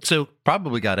also, so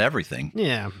probably got everything.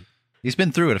 Yeah. He's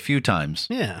been through it a few times.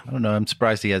 Yeah. I don't know. I'm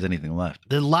surprised he has anything left.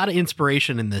 There's a lot of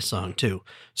inspiration in this song, too.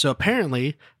 So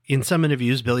apparently, in some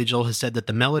interviews, Billy Joel has said that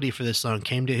the melody for this song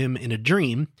came to him in a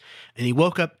dream, and he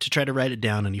woke up to try to write it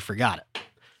down, and he forgot it.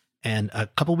 And a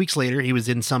couple weeks later, he was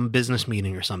in some business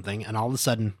meeting or something, and all of a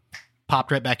sudden,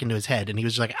 popped right back into his head, and he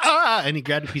was just like, ah! And he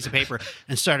grabbed a piece of paper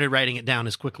and started writing it down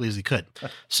as quickly as he could,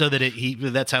 so that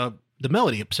that's how the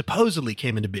melody supposedly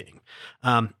came into being.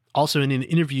 Also, in an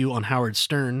interview on Howard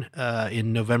Stern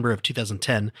in November of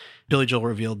 2010, Billy Joel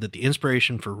revealed that the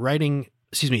inspiration for writing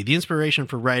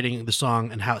the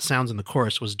song and how it sounds in the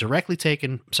chorus was directly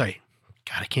taken. Sorry,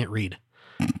 God, I can't read.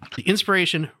 The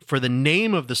inspiration for the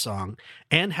name of the song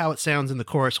and how it sounds in the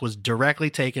chorus was directly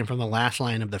taken from the last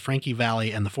line of the Frankie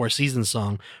Valli and the Four Seasons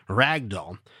song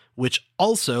Ragdoll, which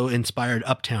also inspired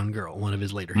Uptown Girl, one of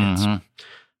his later hits. Mm-hmm.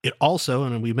 It also,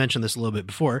 and we mentioned this a little bit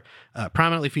before,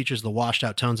 prominently features the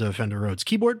washed-out tones of a Fender Rhodes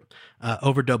keyboard,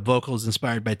 overdub vocals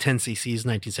inspired by 10cc's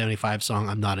 1975 song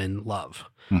I'm Not in Love.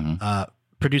 Mm-hmm.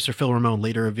 Producer Phil Ramone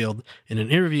later revealed in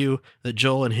an interview that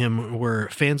Joel and him were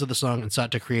fans of the song and sought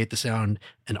to create the sound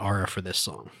and aura for this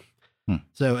song.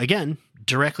 So again,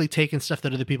 directly taking stuff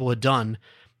that other people had done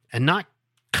and not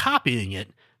copying it,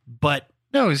 but...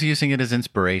 No, he's using it as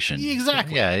inspiration.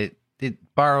 Exactly. Yeah,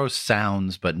 it borrows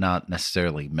sounds, but not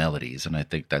necessarily melodies, and I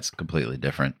think that's completely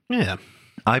different. Yeah.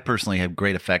 I personally have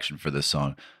great affection for this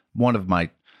song. One of my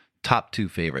top two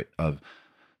favorites of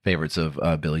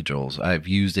Billy Joel's. I've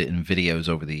used it in videos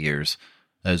over the years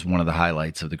as one of the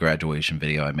highlights of the graduation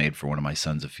video I made for one of my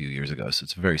sons a few years ago. So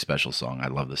it's a very special song. I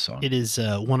love this song. It is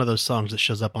one of those songs that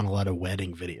shows up on a lot of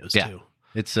wedding videos too.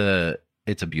 It's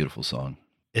a beautiful song,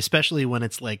 especially when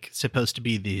it's like supposed to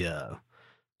be the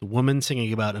woman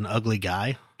singing about an ugly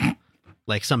guy.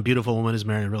 Like some beautiful woman is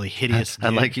marrying a really hideous dude. I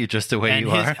like you just the way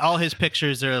you are. All his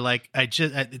pictures are like,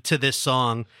 to this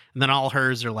song, and then all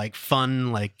hers are like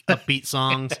fun, like upbeat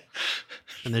songs.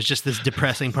 And there's just this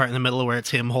depressing part in the middle where it's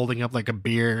him holding up like a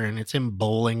beer and it's him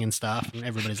bowling and stuff. And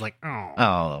everybody's like, oh.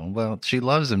 Oh, well, she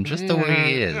loves him just the way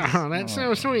he is. Oh, that's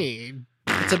so sweet.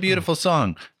 It's a beautiful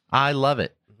song. I love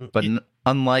it. But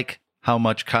unlike how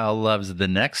much Kyle loves the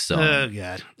next song. Oh,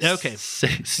 God. Okay.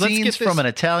 Scenes from an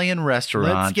Italian restaurant.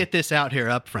 Let's get this out here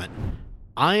up front.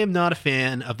 I am not a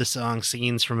fan of the song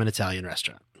Scenes from an Italian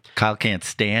Restaurant. Kyle can't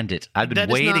stand it. I've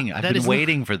been waiting. I've been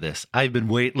waiting for this.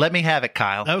 Let me have it,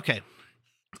 Kyle. Okay.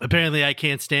 Apparently, I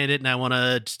can't stand it, and I want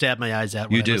to stab my eyes out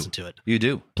when I listen to it. You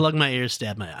do. Plug my ears,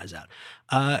 stab my eyes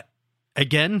out.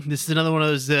 Again, this is another one of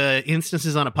those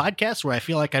instances on a podcast where I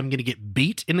feel like I'm going to get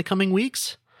beat in the coming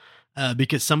weeks.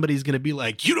 Because somebody's going to be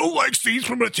like, you don't like Scenes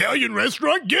from an Italian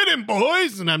Restaurant? Get him,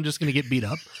 boys! And I'm just going to get beat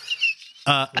up.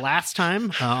 Last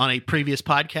time on a previous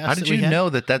podcast, how did you know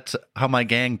that that's how my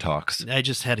gang talks? I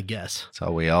just had a guess. That's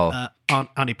how we all. On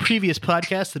a previous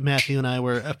podcast that Matthew and I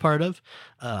were a part of,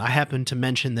 I happened to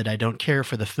mention that I don't care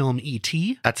for the film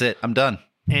E.T. That's it. I'm done.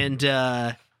 And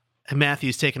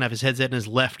Matthew's taken off his headset and has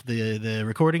left the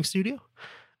recording studio.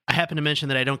 I happened to mention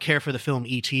that I don't care for the film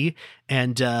E.T.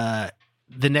 And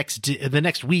the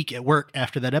next week at work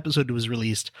after that episode was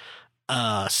released,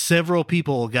 several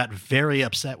people got very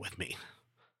upset with me.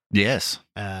 Yes.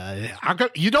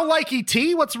 You don't like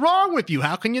E.T.? What's wrong with you?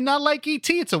 How can you not like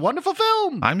E.T.? It's a wonderful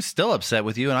film. I'm still upset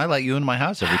with you, and I let you in my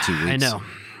house every 2 weeks.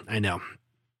 I know.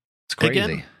 It's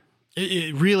crazy.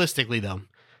 Again, realistically, though,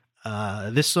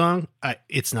 this song,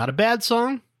 it's not a bad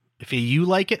song. If you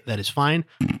like it, that is fine.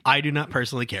 I do not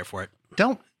personally care for it.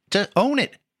 Don't just own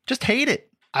it. Just hate it.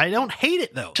 I don't hate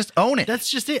it, though. Just own it. That's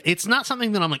just it. It's not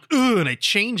something that I'm like, ooh, and I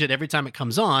change it every time it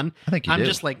comes on. I think you I'm do.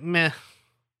 just like, meh.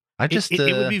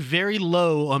 It would be very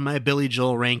low on my Billy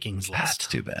Joel rankings list. That's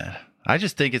too bad. I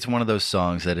just think it's one of those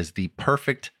songs that is the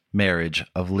perfect marriage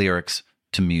of lyrics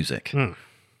to music.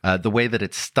 The way that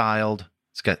it's styled,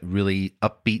 It's got really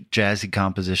upbeat, jazzy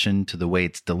composition to the way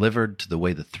it's delivered, to the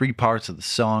way the three parts of the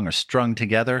song are strung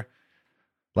together.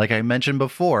 Like I mentioned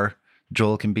before,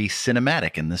 Joel can be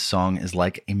cinematic, and this song is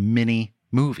like a mini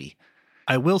movie.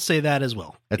 I will say that as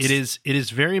well. That's- It is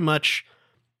very much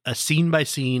a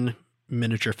scene-by-scene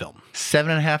miniature film.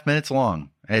 7.5 minutes long.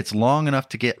 It's long enough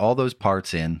to get all those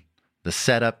parts in, the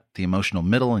setup, the emotional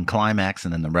middle and climax,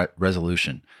 and then the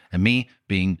resolution. And me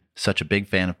being such a big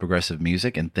fan of progressive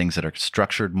music and things that are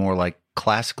structured more like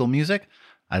classical music,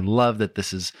 I love that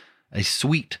this is a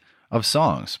suite of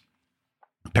songs.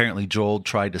 Apparently, Joel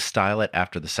tried to style it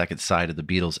after the second side of the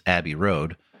Beatles' Abbey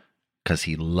Road because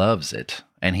he loves it.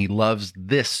 And he loves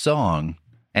this song,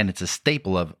 and it's a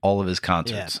staple of all of his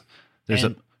concerts. Yeah.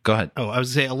 Go ahead. Oh, I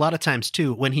was going to say, a lot of times,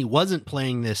 too, when he wasn't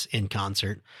playing this in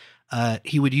concert,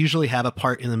 he would usually have a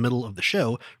part in the middle of the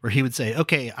show where he would say,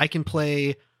 okay, I can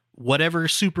play whatever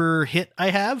super hit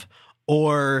I have,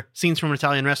 or Scenes from an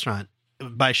Italian Restaurant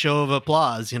by show of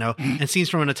applause, and Scenes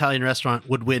from an Italian Restaurant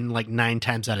would win like 9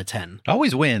 times out of 10.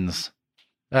 Always wins.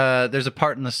 There's a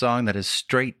part in the song that is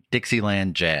straight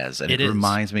Dixieland jazz, and it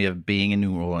reminds me of being in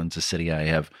New Orleans, a city I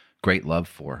have great love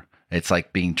for. It's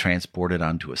like being transported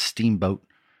onto a steamboat,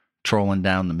 trolling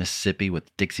down the Mississippi with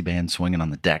the Dixie band swinging on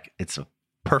the deck. It's a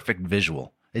perfect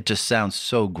visual. It just sounds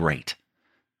so great.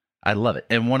 I love it.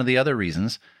 And one of the other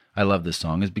reasons I love this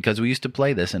song is because we used to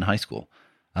play this in high school.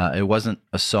 It wasn't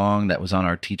a song that was on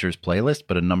our teacher's playlist,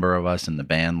 but a number of us in the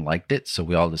band liked it, so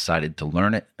we all decided to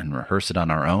learn it and rehearse it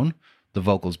on our own. The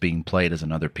vocals being played as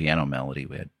another piano melody.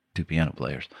 We had 2 piano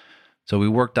players. So we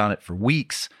worked on it for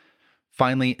weeks,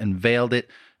 finally unveiled it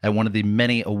at one of the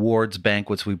many awards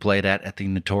banquets we played at the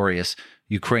notorious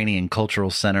Ukrainian Cultural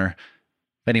Center.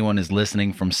 If anyone is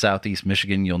listening from Southeast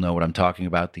Michigan, you'll know what I'm talking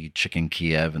about. The chicken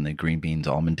Kiev and the green beans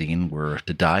almondine were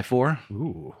to die for.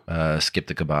 Ooh. Skip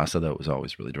the kielbasa, though it was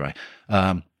always really dry.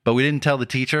 But we didn't tell the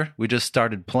teacher. We just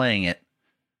started playing it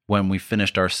when we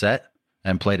finished our set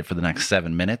and played it for the next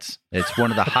 7 minutes. It's one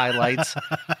of the highlights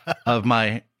of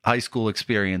my high school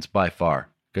experience by far,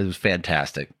 because it was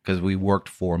fantastic, because we worked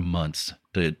for months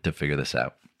to figure this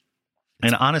out.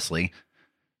 And honestly,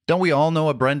 don't we all know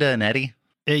a Brenda and Eddie?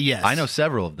 Yes. I know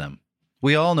several of them.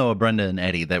 We all know a Brenda and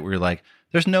Eddie that we're like,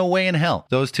 there's no way in hell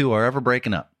those two are ever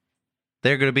breaking up.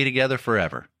 They're going to be together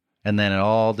forever. And then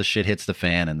all the shit hits the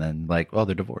fan, and then like, well,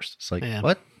 they're divorced. It's like,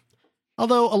 what?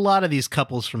 Although a lot of these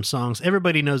couples from songs,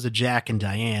 everybody knows the Jack and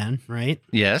Diane, right?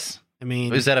 Yes. I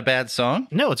mean, is that a bad song?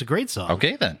 No, it's a great song.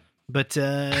 Okay, then. But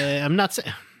I'm not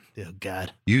saying, oh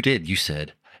God. You did. You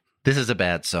said, this is a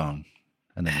bad song.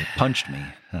 And then you punched me,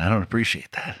 and I don't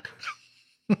appreciate that.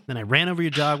 Then I ran over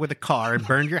your dog with a car and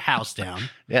burned your house down.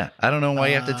 Yeah. I don't know why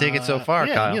you have to take it so far,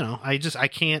 yeah, Kyle.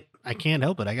 I can't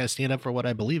help it. I got to stand up for what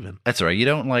I believe in. That's all right. You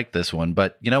don't like this one,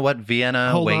 but you know what?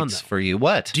 Vienna Hold on, waits though. for you.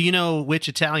 What? Do you know which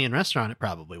Italian restaurant it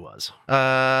probably was?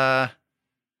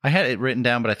 I had it written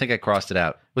down, but I think I crossed it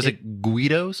out. Was it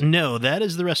Guido's? No, that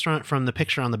is the restaurant from the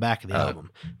picture on the back of the album.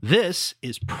 This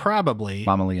is probably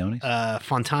Mama Leone's?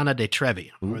 Fontana de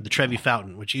Trevi, or the Trevi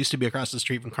Fountain, which used to be across the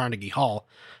street from Carnegie Hall,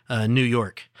 New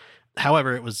York.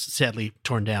 However, it was sadly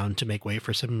torn down to make way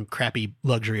for some crappy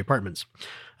luxury apartments.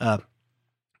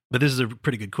 But this is a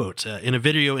pretty good quote. In a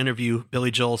video interview,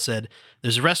 Billy Joel said,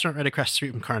 "There's a restaurant right across the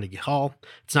street from Carnegie Hall.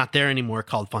 It's not there anymore,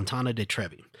 called Fontana de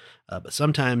Trevi. But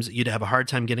sometimes you'd have a hard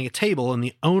time getting a table, and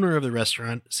the owner of the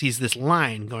restaurant sees this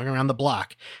line going around the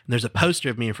block, and there's a poster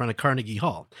of me in front of Carnegie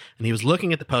Hall. And he was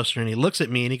looking at the poster, and he looks at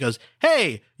me, and he goes,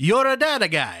 'Hey, you're a data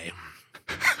guy.'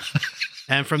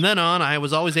 And from then on, I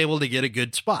was always able to get a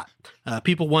good spot.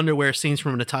 People wonder where Scenes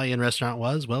from an Italian Restaurant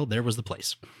was. Well, there was the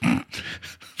place."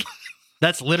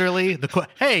 That's literally the quote.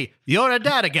 "Hey, you're a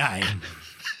data guy."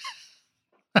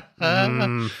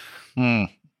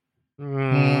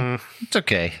 It's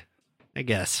okay. I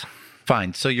guess.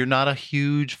 Fine. So you're not a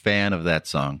huge fan of that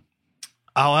song.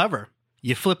 However,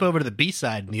 you flip over to the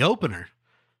B-side and the opener.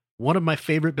 One of my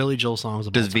favorite Billy Joel songs of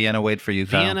all Does time. Vienna wait for you,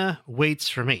 Kyle? Vienna Waits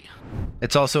for Me.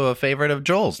 It's also a favorite of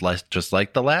Joel's, just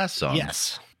like the last song.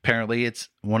 Yes. Apparently, it's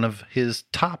one of his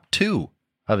top 2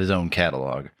 of his own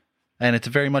catalog. And it's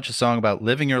very much a song about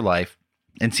living your life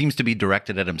and seems to be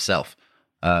directed at himself,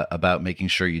 about making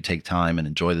sure you take time and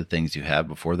enjoy the things you have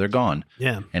before they're gone.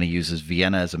 Yeah. And he uses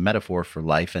Vienna as a metaphor for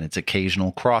life and its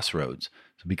occasional crossroads.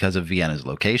 So because of Vienna's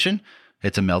location,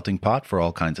 it's a melting pot for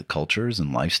all kinds of cultures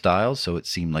and lifestyles, so it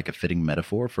seemed like a fitting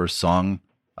metaphor for a song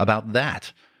about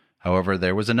that. However,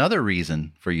 there was another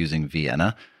reason for using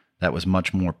Vienna that was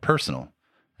much more personal.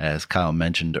 As Kyle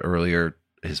mentioned earlier,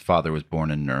 his father was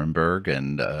born in Nuremberg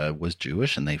and was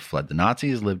Jewish, and they fled the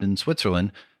Nazis, lived in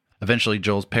Switzerland. Eventually,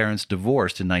 Joel's parents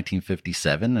divorced in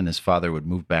 1957, and his father would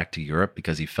move back to Europe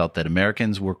because he felt that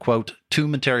Americans were, quote, too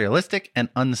materialistic and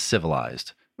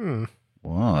uncivilized.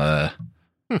 Well,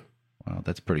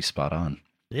 that's pretty spot on.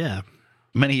 Yeah.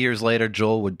 Many years later,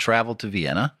 Joel would travel to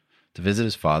Vienna to visit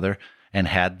his father and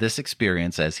had this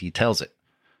experience as he tells it.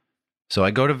 So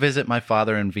I go to visit my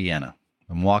father in Vienna.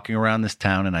 I'm walking around this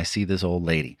town and I see this old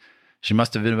lady. She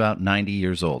must have been about 90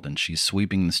 years old, and she's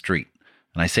sweeping the street.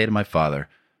 And I say to my father,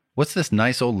 "What's this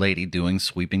nice old lady doing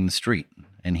sweeping the street?"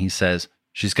 And he says,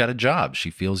 "She's got a job. She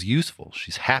feels useful.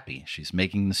 She's happy. She's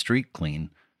making the street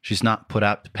clean. She's not put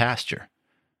out to pasture.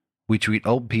 We treat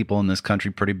old people in this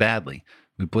country pretty badly.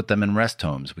 We put them in rest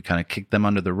homes. We kind of kick them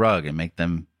under the rug and make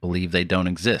them believe they don't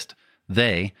exist.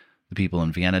 They, the people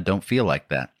in Vienna, don't feel like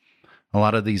that. A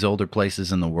lot of these older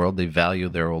places in the world, they value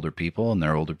their older people, and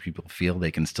their older people feel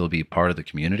they can still be part of the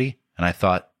community." And I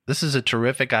thought, this is a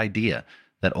terrific idea,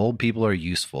 that old people are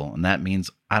useful, and that means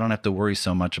I don't have to worry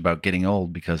so much about getting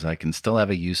old because I can still have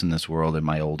a use in this world in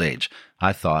my old age.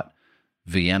 I thought,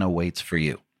 Vienna waits for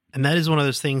you. And that is one of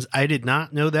those things, I did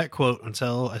not know that quote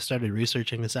until I started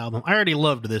researching this album. I already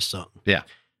loved this song. Yeah.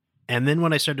 And then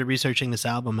when I started researching this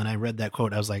album and I read that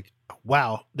quote, I was like,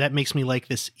 wow, that makes me like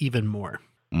this even more.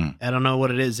 I don't know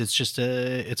what it is. It's just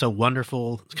it's a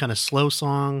wonderful kind of slow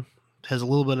song. It has a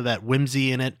little bit of that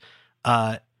whimsy in it.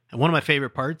 And one of my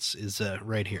favorite parts is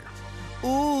right here.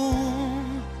 Ooh,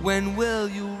 when will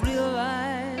you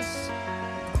realize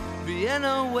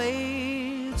Vienna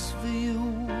waits for you?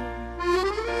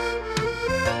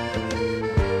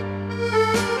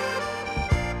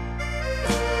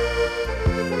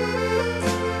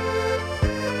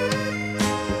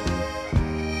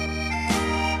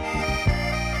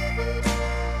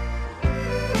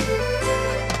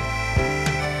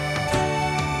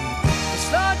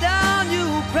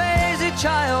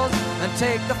 Child, and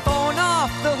take the phone off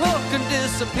the hook and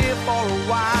disappear for a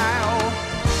while.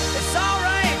 It's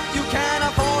alright, you can't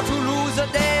afford to lose a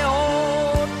day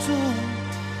or two.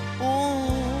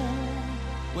 Oh,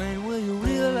 when will you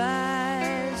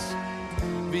realize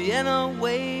Vienna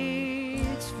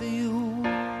waits for you?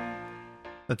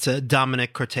 That's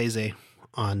Dominic Cortese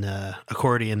on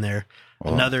accordion there.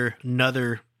 Oh.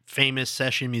 Another famous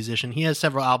session musician. He has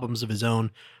several albums of his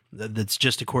own that's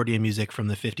just accordion music from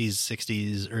the 50s,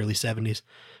 60s, early 70s.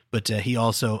 But he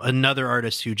also, another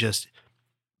artist who just,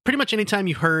 pretty much anytime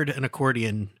you heard an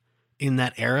accordion in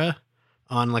that era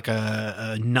on like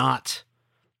a not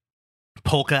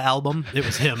polka album, it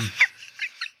was him.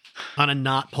 On a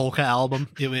not polka album,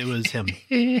 it was him.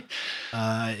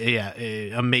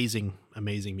 Amazing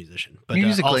musician. But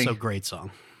Musically, also great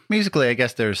song. Musically, I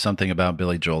guess there's something about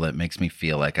Billy Joel that makes me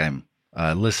feel like I'm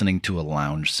listening to a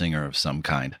lounge singer of some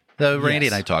kind. Randy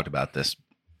and I talked about this.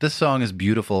 This song is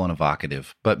beautiful and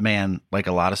evocative, but man, like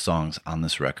a lot of songs on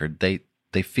this record,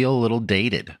 they feel a little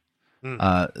dated.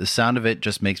 The sound of it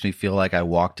just makes me feel like I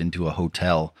walked into a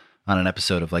hotel on an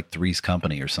episode of like Three's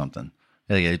Company or something.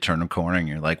 Like you turn a corner and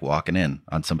you're like walking in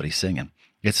on somebody singing.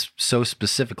 It's so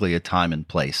specifically a time and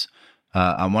place.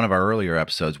 On one of our earlier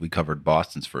episodes, we covered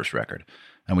Boston's first record,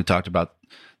 and we talked about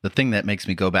the thing that makes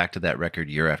me go back to that record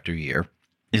year after year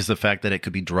is the fact that it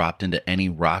could be dropped into any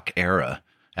rock era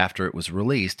after it was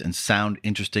released and sound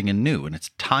interesting and new, and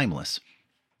it's timeless.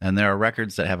 And there are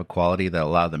records that have a quality that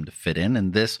allow them to fit in,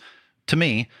 and this, to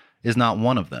me, is not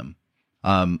one of them.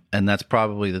 And that's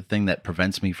probably the thing that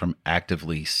prevents me from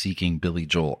actively seeking Billy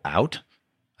Joel out.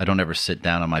 I don't ever sit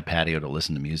down on my patio to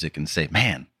listen to music and say,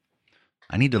 man,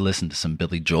 I need to listen to some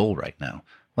Billy Joel right now,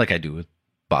 like I do with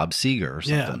Bob Seger or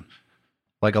something. Yeah.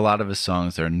 Like a lot of his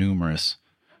songs, there are numerous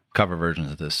cover versions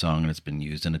of this song, and it's been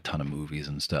used in a ton of movies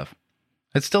and stuff.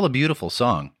 It's still a beautiful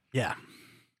song. Yeah.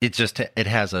 It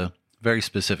has a very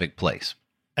specific place.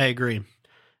 I agree.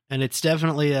 And it's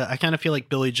definitely, I kind of feel like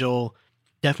Billy Joel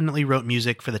definitely wrote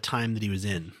music for the time that he was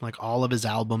in. Like all of his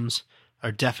albums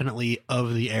are definitely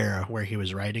of the era where he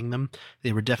was writing them.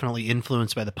 They were definitely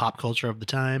influenced by the pop culture of the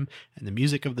time and the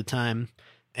music of the time.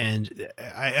 And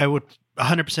I would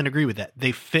 100% agree with that.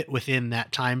 They fit within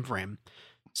that time frame.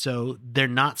 So they're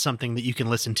not something that you can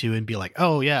listen to and be like,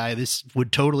 oh yeah, this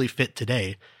would totally fit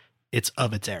today. It's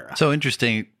of its era. So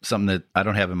interesting, something that I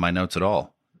don't have in my notes at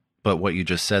all. But what you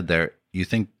just said there, you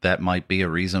think that might be a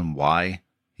reason why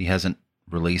he hasn't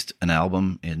released an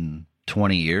album in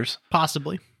 20 years?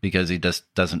 Possibly. Because he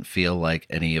just doesn't feel like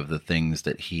any of the things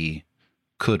that he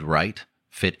could write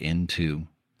fit into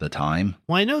the time.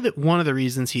 Well, I know that one of the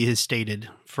reasons he has stated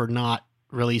for not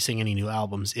releasing any new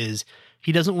albums is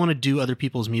he doesn't want to do other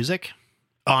people's music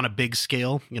on a big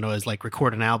scale, as like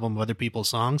record an album of other people's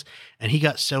songs. And he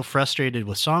got so frustrated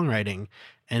with songwriting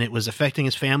and it was affecting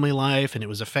his family life, and it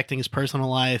was affecting his personal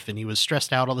life, and he was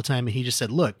stressed out all the time. And he just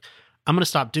said, look, I'm going to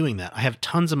stop doing that. I have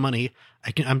tons of money.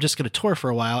 I'm just going to tour for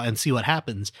a while and see what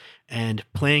happens. And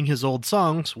playing his old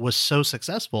songs was so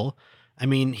successful. I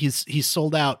mean, he's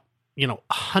sold out,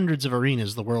 hundreds of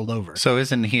arenas the world over. So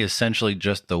isn't he essentially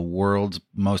just the world's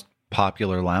most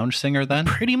popular lounge singer then?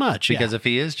 Pretty much, Because if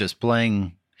he is just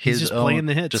playing playing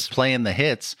the hits. just playing the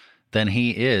hits, then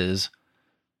he is,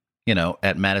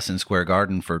 at Madison Square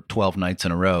Garden for 12 nights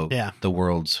in a row, the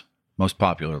world's most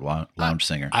popular lounge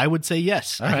singer. I would say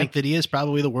yes. All I right. think that he is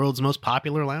probably the world's most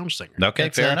popular lounge singer. Okay,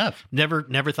 fair enough.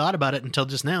 Never thought about it until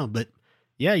just now, but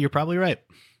yeah, you're probably right.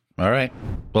 All right.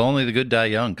 Well, only the good die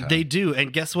young, Kyle. They do,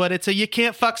 and guess what? It's a you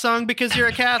can't fuck song because you're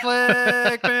a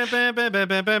Catholic. Bam, bam, bam, bam,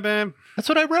 bam, bam, bam. That's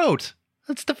what I wrote.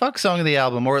 That's the fuck song of the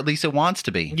album, or at least it wants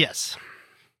to be. Yes.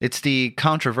 It's the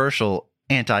controversial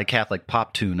anti-Catholic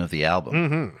pop tune of the album.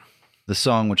 Mm-hmm. The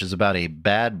song, which is about a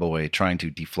bad boy trying to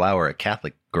deflower a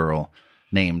Catholic girl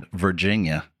named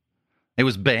Virginia. It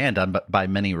was banned by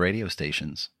many radio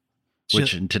stations,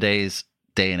 which in today's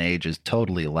day and age is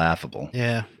totally laughable.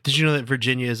 Yeah. Did you know that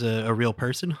Virginia is a real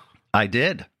person? I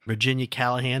did. Virginia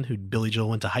Callahan, who Billy Joel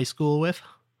went to high school with.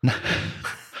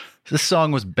 This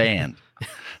song was banned.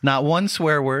 Not one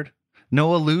swear word,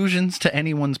 no allusions to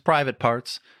anyone's private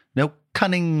parts, no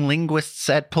cunning linguists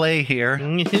at play here.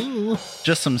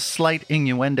 Just some slight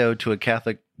innuendo to a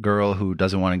Catholic girl who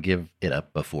doesn't want to give it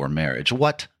up before marriage.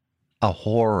 What a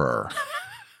horror.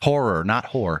 Horror, not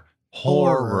whore.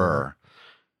 Horror.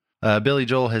 Billy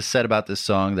Joel has said about this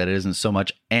song that it isn't so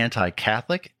much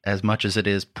anti-Catholic as much as it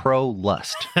is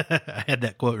pro-lust. I had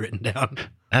that quote written down.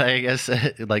 I guess,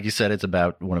 like you said, it's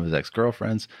about one of his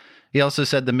ex-girlfriends. He also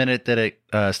said the minute that it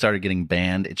started getting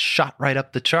banned, it shot right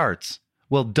up the charts.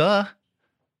 Well, duh.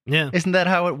 Yeah. Isn't that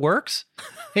how it works?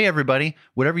 Hey, everybody,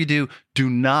 whatever you do, do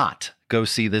not go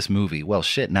see this movie. Well,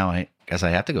 shit, now I guess I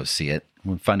have to go see it.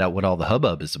 We'll find out what all the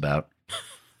hubbub is about.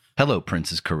 Hello,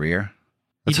 Prince's career.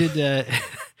 He did.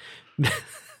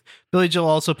 Billy Joel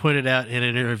also pointed out in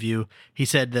an interview, he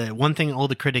said that one thing all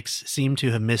the critics seem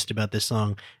to have missed about this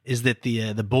song is that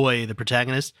the boy, the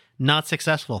protagonist, not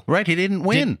successful. Right, he didn't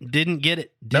win. Didn't get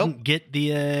it. Didn't get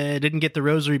the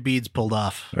rosary beads pulled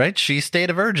off. Right, she stayed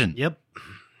a virgin. Yep.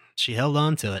 She held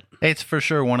on to it. It's for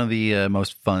sure one of the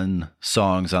most fun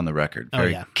songs on the record.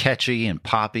 Very catchy and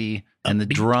poppy. And the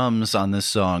drums on this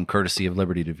song, courtesy of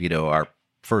Liberty DeVito, are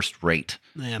first rate.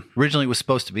 Yeah. Originally, it was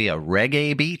supposed to be a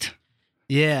reggae beat.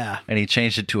 Yeah. And he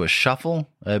changed it to a shuffle.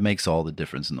 It makes all the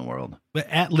difference in the world. But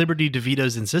at Liberty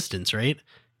DeVito's insistence, right?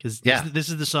 Because this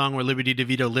is the song where Liberty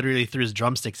DeVito literally threw his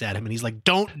drumsticks at him, and he's like,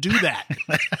 don't do that.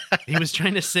 He was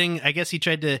trying to sing. I guess he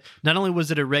tried to, not only was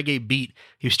it a reggae beat,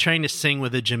 he was trying to sing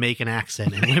with a Jamaican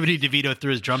accent. And Liberty DeVito threw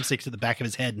his drumsticks to the back of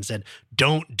his head and said,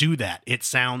 don't do that. It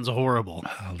sounds horrible.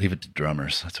 I'll leave it to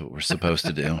drummers. That's what we're supposed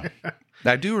to do.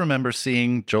 I do remember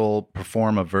seeing Joel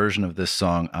perform a version of this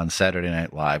song on Saturday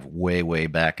Night Live way, way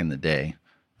back in the day.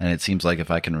 And it seems like if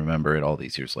I can remember it all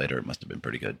these years later, it must have been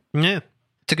pretty good. Yeah.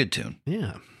 It's a good tune.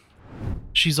 Yeah.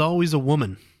 She's always a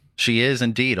woman. She is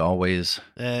indeed always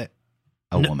a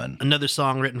woman. Another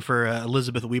song written for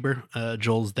Elizabeth Weber,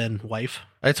 Joel's then wife.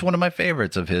 It's one of my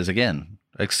favorites of his. Again,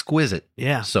 exquisite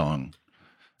song.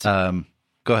 Go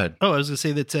ahead. Oh, I was going to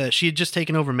say that she had just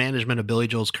taken over management of Billy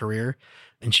Joel's career,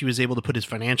 and she was able to put his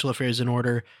financial affairs in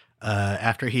order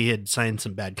after he had signed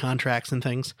some bad contracts and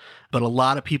things. But a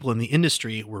lot of people in the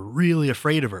industry were really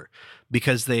afraid of her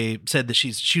because they said that she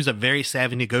was a very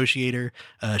savvy negotiator.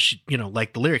 She,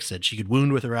 like the lyrics said, she could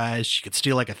wound with her eyes, she could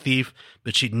steal like a thief,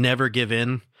 but she'd never give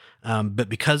in. But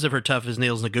because of her tough as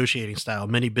nails negotiating style,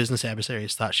 many business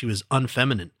adversaries thought she was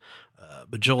unfeminine.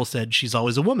 But Joel said she's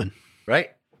always a woman. Right.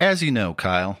 As you know,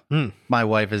 Kyle, my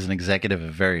wife is an executive of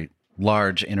a very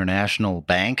large international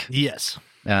bank. Yes.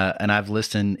 And I've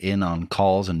listened in on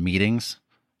calls and meetings.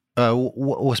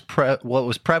 What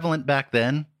was prevalent back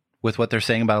then with what they're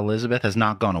saying about Elizabeth has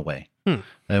not gone away.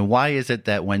 And why is it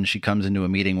that when she comes into a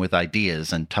meeting with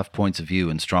ideas and tough points of view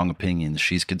and strong opinions,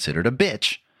 she's considered a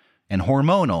bitch and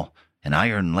hormonal, an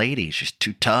iron lady? She's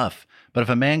too tough. But if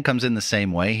a man comes in the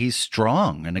same way, he's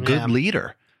strong and a good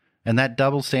leader. And that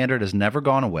double standard has never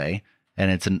gone away. And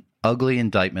it's an ugly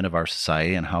indictment of our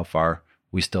society and how far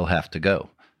we still have to go.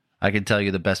 I can tell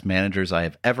you the best managers I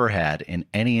have ever had in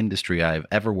any industry I have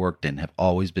ever worked in have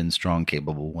always been strong,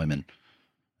 capable women.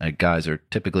 Guys are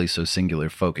typically so singular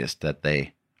focused that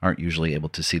they aren't usually able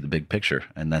to see the big picture.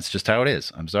 And that's just how it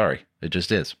is. I'm sorry. It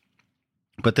just is.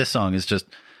 But this song is just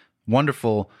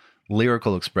wonderful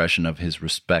lyrical expression of his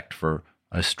respect for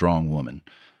a strong woman.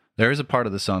 There is a part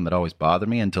of the song that always bothered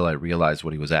me until I realized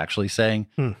what he was actually saying.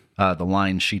 The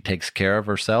line, "she takes care of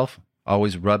herself,"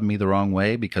 always rubbed me the wrong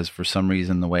way because for some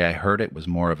reason the way I heard it was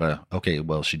more of a, okay,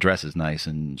 well, she dresses nice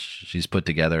and she's put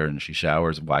together and she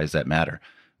showers. Why does that matter?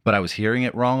 But I was hearing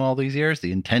it wrong all these years.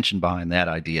 The intention behind that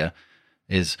idea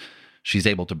is she's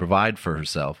able to provide for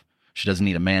herself. She doesn't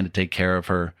need a man to take care of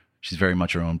her. She's very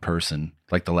much her own person.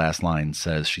 Like the last line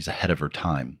says, she's ahead of her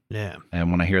time. Yeah.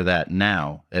 And when I hear that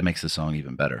now, it makes the song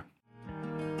even better.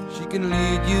 She can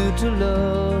lead you to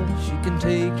love, she can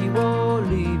take you or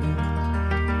leave you.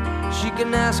 She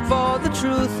can ask for the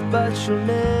truth, but she'll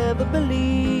never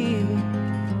believe.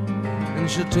 And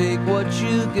she'll take what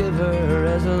you give her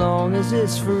as long as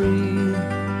it's free.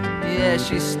 Yeah,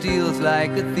 she steals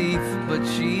like a thief, but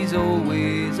she's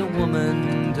always a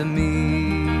woman to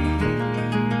me.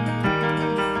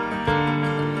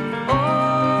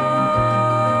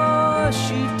 Oh,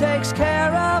 she takes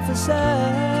care of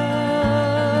herself.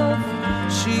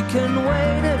 She can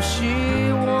wait if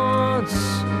she wants.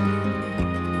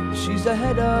 She's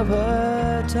ahead of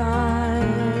her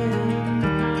time.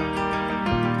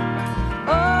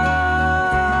 Oh,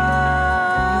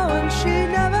 and she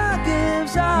never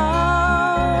gives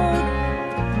out.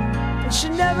 And she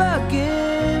never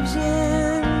gives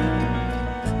in.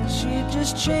 She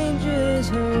just changes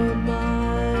her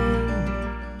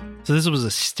mind. So this was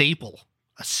a staple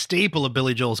of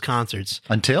Billy Joel's concerts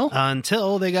Until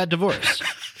they got divorced.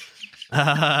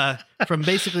 From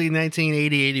basically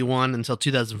 1980, 81 until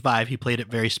 2005, he played it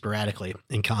very sporadically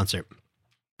in concert.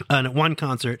 And at one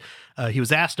concert, he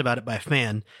was asked about it by a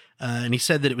fan, and he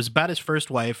said that it was about his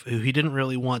first wife, who he didn't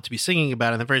really want to be singing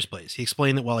about in the first place. He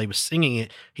explained that while he was singing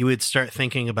it, he would start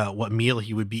thinking about what meal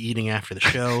he would be eating after the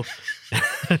show,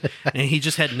 and he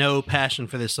just had no passion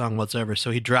for this song whatsoever, so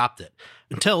he dropped it.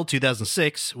 Until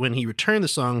 2006, when he returned the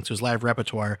song to his live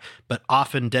repertoire, but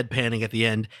often deadpanning at the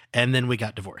end, and then we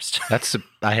got divorced.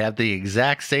 I have the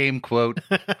exact same quote.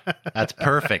 That's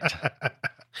perfect.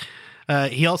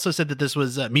 He also said that this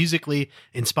was musically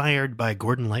inspired by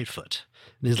Gordon Lightfoot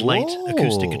and his light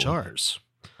acoustic guitars.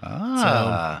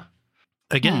 Ah.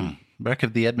 So, again, Wreck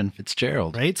of the Edmund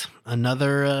Fitzgerald. right?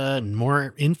 Another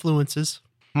more influences.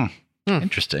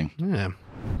 Interesting. Yeah.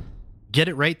 Get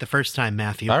it right the first time,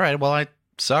 Matthew. All right. Well,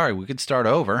 sorry, we could start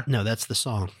over. No, that's the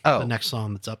song. Oh. The next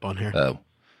song that's up on here. Oh.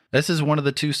 This is one of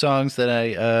the two songs that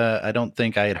I don't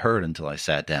think I had heard until I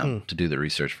sat down to do the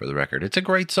research for the record. It's a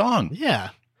great song. Yeah.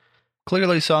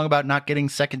 Clearly a song about not getting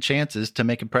second chances to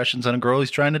make impressions on a girl he's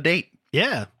trying to date.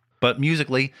 Yeah. But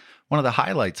musically, one of the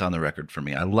highlights on the record for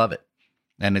me. I love it.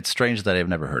 And it's strange that I've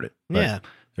never heard it. But Yeah.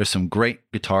 there's some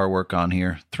great guitar work on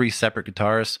here. 3 separate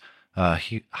guitarists.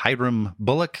 Hiram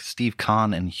Bullock, Steve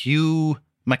Kahn, and Hugh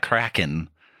McCracken.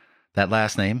 That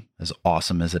last name, as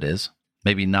awesome as it is,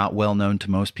 maybe not well known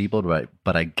to most people,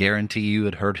 but I guarantee you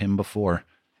had heard him before.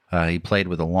 He played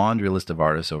with a laundry list of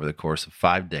artists over the course of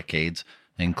 5 decades,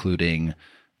 including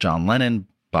John Lennon,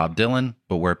 Bob Dylan,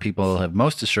 but where people have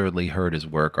most assuredly heard his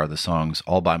work are the songs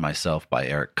All By Myself by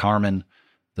Eric Carmen,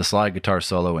 the slide guitar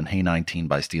solo in Hey 19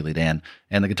 by Steely Dan,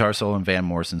 and the guitar solo in Van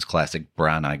Morrison's classic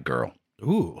Brown Eyed Girl.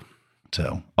 Ooh.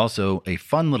 So, also a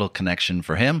fun little connection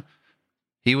for him.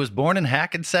 He was born in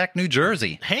Hackensack, New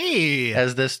Jersey, Hey.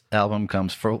 as this album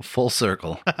comes full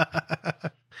circle.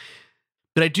 But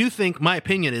I do think, my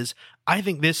opinion is, I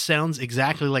think this sounds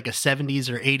exactly like a 70s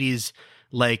or 80s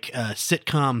like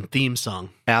sitcom theme song.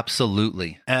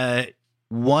 Absolutely.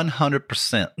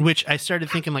 100%. Which I started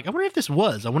thinking, like, I wonder if this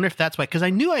was. I wonder if that's why, because I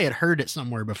knew I had heard it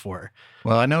somewhere before.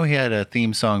 Well, I know he had a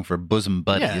theme song for Bosom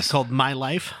Buddies. Yeah, it's called My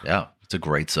Life. Yeah, it's a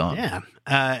great song. Yeah.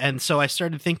 And so I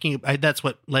started thinking, that's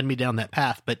what led me down that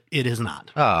path, but it is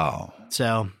not. Oh.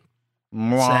 So,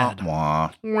 Mwah, Sad.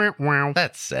 mwah. wow, wow.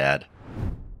 That's sad.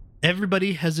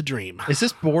 Everybody has a dream. Is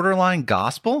this borderline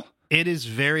gospel? It is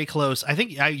very close. I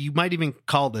think you might even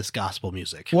call this gospel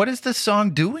music. What is this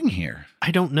song doing here?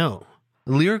 I don't know.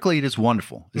 Lyrically, it is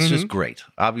wonderful. It's just great.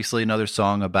 Obviously, another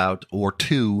song about, or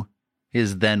to,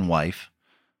 his then wife,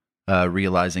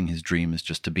 realizing his dream is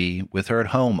just to be with her at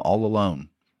home all alone.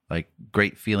 Like,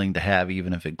 great feeling to have,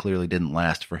 even if it clearly didn't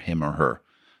last for him or her.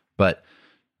 But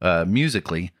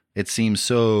musically, it seems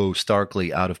so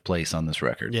starkly out of place on this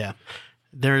record. Yeah.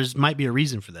 Might be a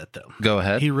reason for that, though. Go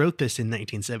ahead. He wrote this in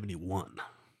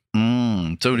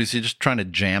 1971. So is he just trying to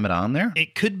jam it on there?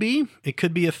 It could be. It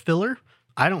could be a filler.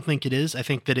 I don't think it is. I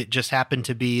think that it just happened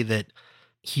to be that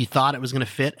he thought it was going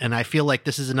to fit. And I feel like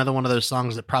this is another one of those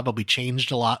songs that probably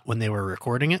changed a lot when they were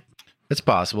recording it. It's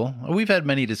possible. We've had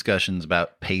many discussions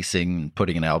about pacing and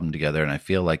putting an album together, and I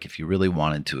feel like if you really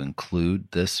wanted to include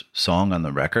this song on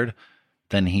the record,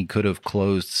 then he could have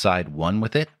closed side 1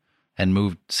 with it, and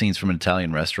moved Scenes from an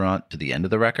Italian Restaurant to the end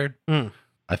of the record,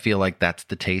 I feel like that's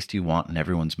the taste you want in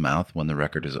everyone's mouth when the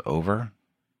record is over.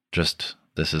 Just,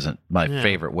 this isn't my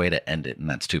favorite way to end it, and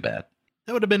that's too bad.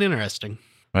 That would have been interesting.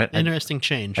 Right? Interesting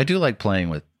change. I do like playing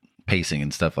with pacing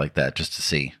and stuff like that, just to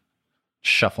see,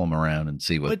 shuffle them around and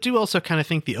see what. I do also kind of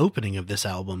think the opening of this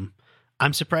album,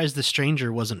 I'm surprised The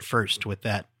Stranger wasn't first with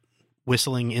that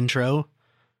whistling intro.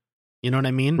 You know what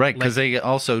I mean? Right, because they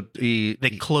also they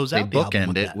close out they the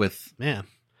album bookend it with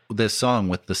this song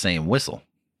with the same whistle.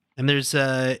 And there's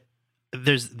the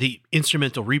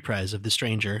instrumental reprise of The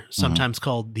Stranger, sometimes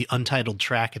called the untitled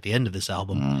track at the end of this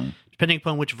album. Depending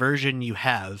upon which version you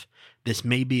have, this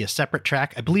may be a separate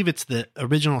track. I believe it's the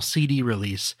original CD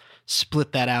release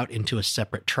split that out into a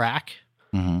separate track.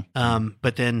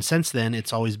 But then since then,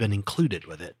 it's always been included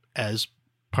with it as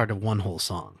part of one whole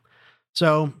song.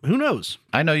 So who knows?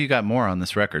 I know you got more on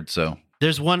this record, so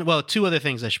there's two other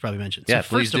things I should probably mention. Yeah,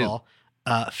 so first of all,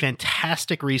 a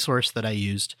fantastic resource that I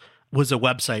used was a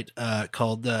website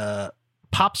called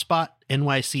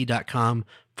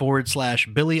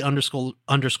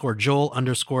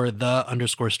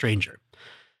popspot.nyc.com/Billy_Joel_the_stranger.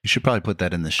 You should probably put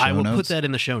that in the show notes. I will put that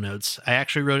in the show notes. I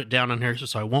actually wrote it down on here,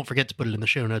 so I won't forget to put it in the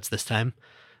show notes this time.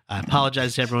 I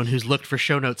apologize to everyone who's looked for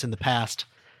show notes in the past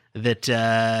that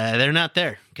they're not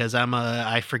there because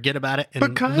I forget about it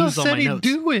and lose all my notes.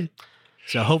 Do it.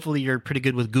 So hopefully you're pretty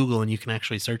good with Google and you can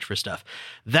actually search for stuff.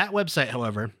 That website,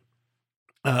 however,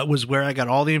 was where I got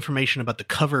all the information about the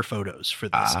cover photos for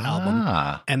this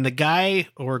album. And the guy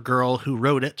or girl who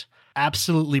wrote it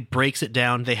absolutely breaks it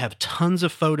down. They have tons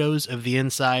of photos of the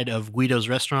inside of Guido's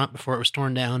restaurant before it was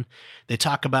torn down. They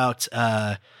talk about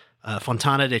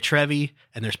Fontana di Trevi,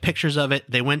 and there's pictures of it.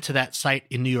 They went to that site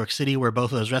in New York City where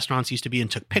both of those restaurants used to be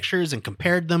and took pictures and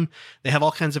compared them. They have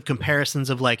all kinds of comparisons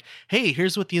of like, hey,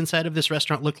 here's what the inside of this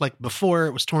restaurant looked like before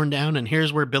it was torn down, and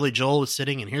here's where Billy Joel was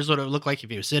sitting, and here's what it would look like if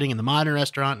he was sitting in the modern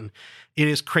restaurant. And it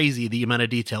is crazy the amount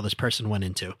of detail this person went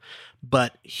into.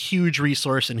 But huge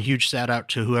resource and huge shout out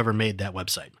to whoever made that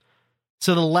website.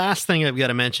 So the last thing I've got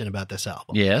to mention about this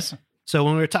album. Yes. So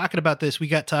when we were talking about this, we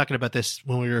got talking about this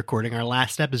when we were recording our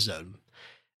last episode.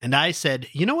 And I said,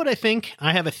 you know what I think?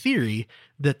 I have a theory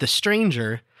that The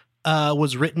Stranger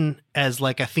was written as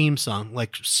like a theme song.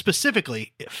 Like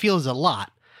specifically, it feels a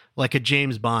lot like a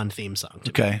James Bond theme song.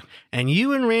 Okay. And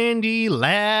you and Randy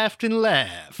laughed and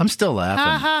laughed. I'm still laughing.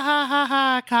 Ha ha ha ha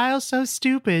ha. Kyle's so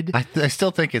stupid. I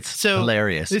still think it's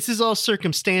hilarious. This is all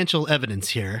circumstantial evidence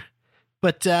here.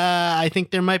 But I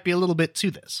think there might be a little bit to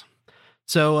this.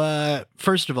 So,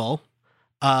 first of all,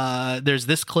 there's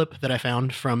this clip that I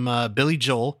found from Billy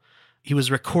Joel. He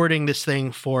was recording this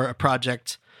thing for a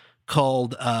project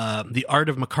called The Art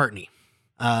of McCartney.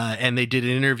 And they did an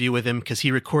interview with him because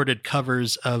he recorded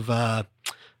covers of Live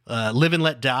and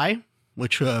Let Die,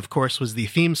 which, of course, was the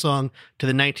theme song to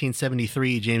the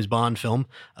 1973 James Bond film,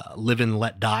 Live and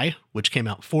Let Die, which came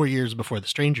out 4 years before The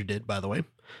Stranger did, by the way.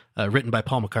 Written by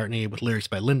Paul McCartney with lyrics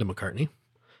by Linda McCartney.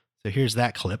 So here's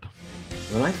that clip.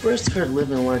 When I first heard Live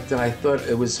and Let Die, I thought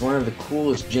it was one of the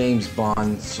coolest James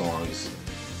Bond songs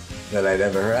that I'd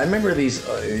ever heard. I remember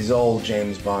these old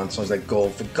James Bond songs like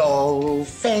Gold for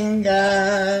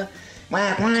Goldfinger,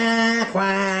 wah, wah,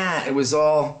 wah. It was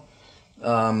all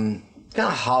kind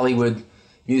of Hollywood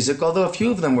music, although a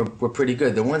few of them were pretty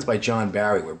good. The ones by John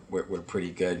Barry were pretty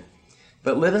good.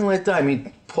 But Live and Let Die, I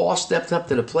mean, Paul stepped up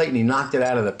to the plate and he knocked it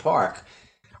out of the park.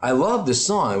 I love the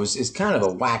song. It's kind of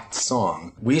a whacked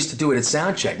song. We used to do it at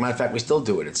Soundcheck. Matter of fact, we still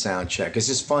do it at Soundcheck. It's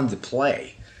just fun to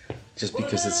play, just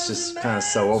because it's just kind of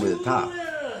so over the top.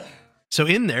 So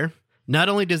in there, not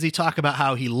only does he talk about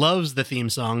how he loves the theme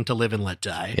song to Live and Let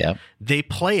Die, they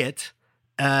play it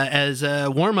as a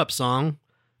warm-up song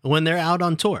when they're out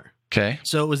on tour. Okay.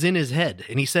 So it was in his head,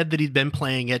 and he said that he'd been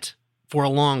playing it for a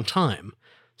long time.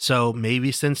 So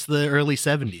maybe since the early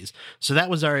 70s. So that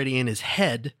was already in his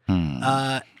head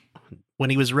when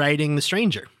he was writing The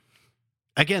Stranger.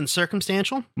 Again,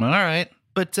 circumstantial. All right.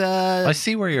 But I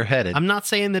see where you're headed. I'm not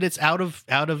saying that it's out of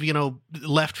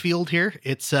left field here.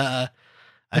 It's I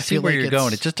see where you're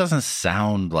going. It just doesn't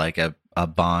sound like a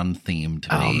Bond theme to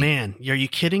me. Oh man, are you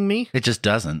kidding me? It just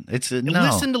doesn't.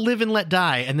 Listen to Live and Let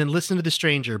Die and then listen to The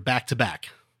Stranger back to back.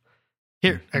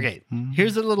 Here, okay.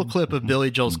 Here's a little clip of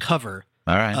Billy Joel's cover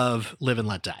of Live and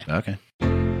Let Die. Okay.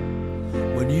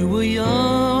 When you were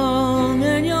young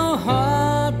and your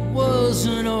heart was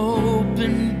an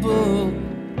open book,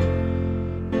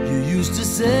 you used to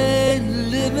say,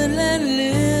 live and let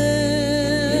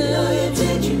live. You know you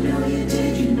did, you know you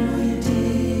did, you know you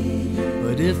did.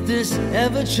 But if this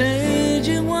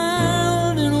ever-changing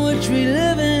world in which we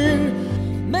live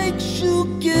in makes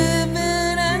you give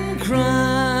in and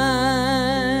cry,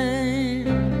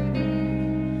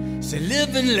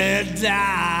 and let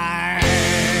die.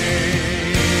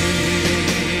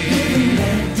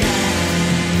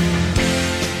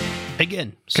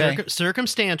 Again, Okay.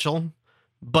 circumstantial,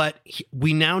 but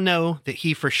we now know that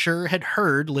he for sure had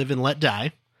heard Live and Let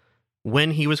Die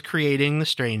when he was creating The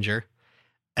Stranger.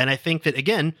 And I think that,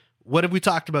 again, what have we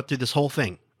talked about through this whole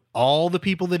thing? All the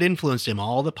people that influenced him,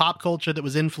 all the pop culture that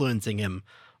was influencing him,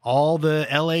 all the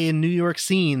LA and New York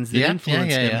scenes that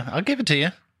influenced him. Yeah. I'll give it to you.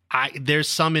 There's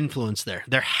some influence there.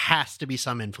 There has to be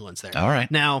some influence there. All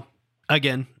right. Now,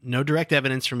 again, no direct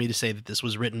evidence for me to say that this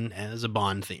was written as a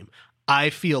Bond theme.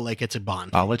 I feel like it's a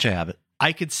Bond theme. I'll let you have it.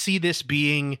 I could see this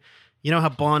being, you know how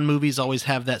Bond movies always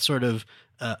have that sort of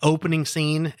opening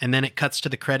scene and then it cuts to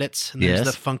the credits and there's Yes.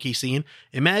 the funky scene.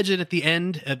 Imagine at the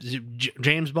end,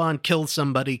 James Bond kills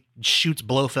somebody, shoots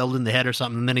Blofeld in the head or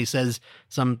something, and then he says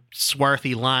some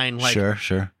swarthy line like,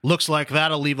 Sure. looks like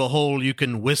that'll leave a hole you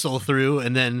can whistle through,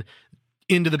 and then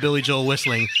into the Billy Joel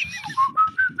whistling.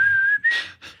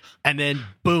 And then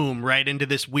boom, right into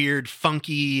this weird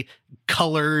funky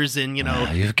colors and, you know,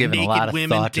 You've given a naked lot of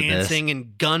women thought to this. dancing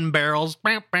and gun barrels.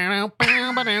 Oh,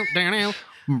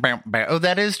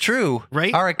 that is true.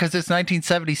 Right? All right, because it's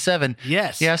 1977.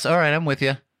 Yes. Yes, all right, I'm with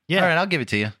you. Yeah. All right, I'll give it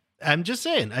to you. I'm just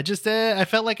saying. I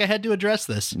felt like I had to address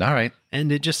this. All right.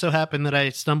 And it just so happened that I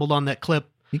stumbled on that clip.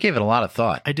 You gave it a lot of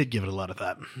thought. I did give it a lot of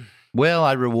thought. Well,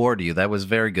 I reward you. That was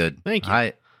very good. Thank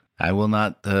you. I will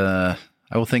not, I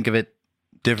will think of it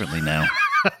differently now.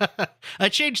 I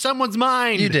changed someone's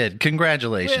mind. You did.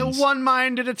 Congratulations. One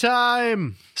mind at a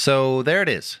time. So there it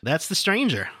is. That's The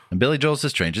Stranger. And Billy Joel's The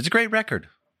Stranger. It's a great record.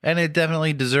 And it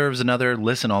definitely deserves another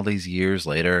listen all these years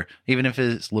later, even if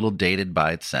it's a little dated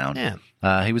by its sound.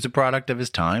 Yeah. He was a product of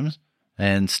his times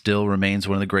and still remains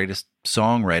one of the greatest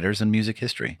songwriters in music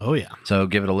history. Oh, yeah. So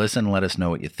give it a listen and let us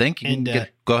know what you think. You And can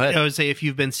go ahead. I would say if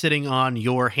you've been sitting on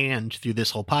your hand through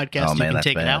this whole podcast, Oh, you man, can that's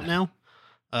take it bad. out now.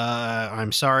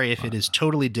 I'm sorry if it is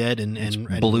totally dead and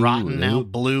blue, rotten now, Lou.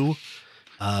 blue.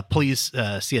 Please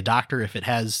see a doctor if it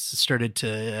has started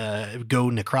to go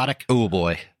necrotic. Oh,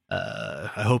 boy.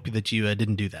 I hope that you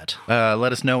didn't do that.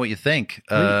 Let us know what you think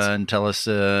and tell us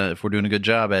if we're doing a good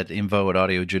job at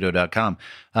info@audiojudo.com.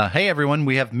 Hey, everyone,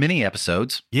 we have mini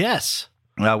episodes. Yes.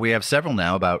 We have several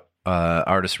now about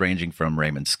artists ranging from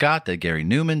Raymond Scott to Gary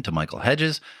Newman to Michael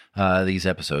Hedges. These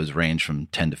episodes range from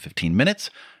 10 to 15 minutes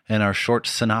and are short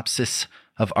synopsis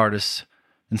of artists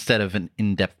instead of an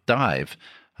in-depth dive.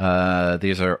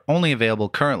 These are only available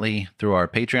currently through our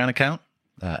Patreon account.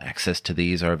 Access to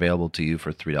these are available to you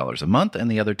for $3 a month, and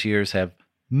the other tiers have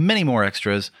many more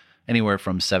extras, anywhere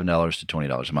from $7 to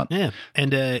 $20 a month. Yeah.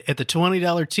 And at the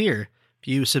 $20 tier, if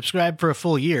you subscribe for a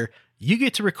full year, you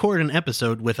get to record an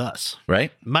episode with us.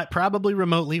 Right? Probably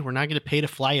remotely. We're not going to pay to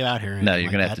fly you out here. or No, anything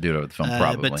you're going to like have to that. do it over the phone,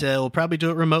 probably. But we'll probably do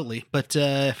it remotely. But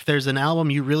if there's an album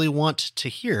you really want to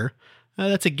hear,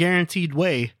 that's a guaranteed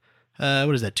way.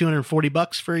 What is that?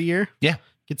 $240 for a year? Yeah. You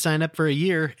can sign up for a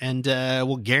year, and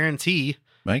we'll guarantee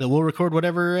Right. that we'll record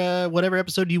whatever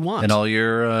episode you want. And all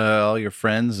your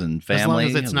friends and family. as long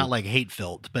as it's not like hate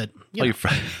filled. But all your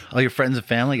friends and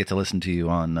family get to listen to you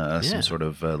on some sort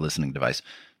of listening device.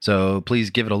 So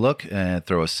please give it a look and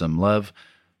throw us some love.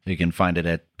 You can find it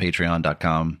at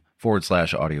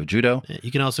patreon.com/audiojudo.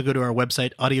 you can also go to our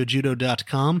website,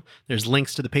 audiojudo.com. There's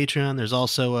links to the Patreon. There's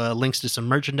also links to some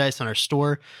merchandise on our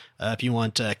store. If you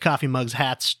want coffee mugs,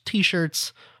 hats,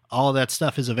 T-shirts, all of that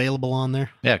stuff is available on there.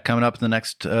 Yeah, coming up in the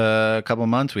next couple of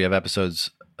months, we have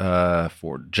episodes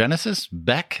for Genesis,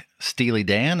 Beck, Steely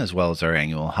Dan, as well as our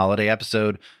annual holiday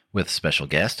episode with special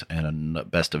guest and a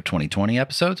best of 2020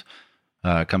 episodes.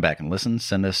 Come back and listen.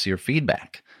 Send us your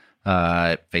feedback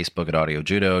at Facebook at Audio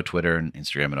Judo, Twitter and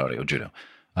Instagram at Audio Judo.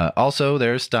 Also,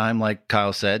 there's time, like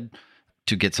Kyle said,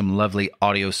 to get some lovely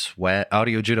Audio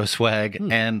Judo swag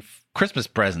and Christmas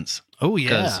presents. Oh, yeah.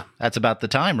 Because that's about the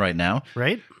time right now.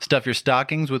 Right? Stuff your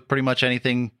stockings with pretty much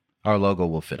anything our logo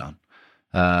will fit on.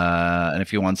 And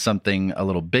if you want something a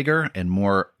little bigger and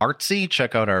more artsy,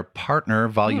 check out our partner,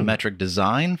 Volumetric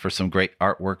Design, for some great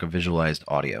artwork of visualized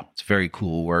audio. It's very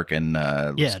cool work and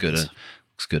looks good.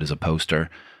 Looks good as a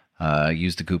poster.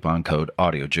 Use the coupon code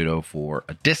AudioJudo for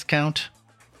a discount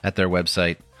at their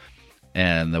website.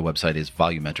 And the website is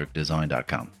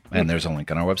volumetricdesign.com. And there's a link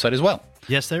on our website as well.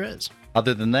 Yes, there is.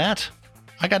 Other than that,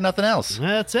 I got nothing else.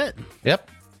 That's it.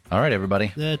 Yep. All right,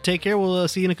 everybody. Take care. We'll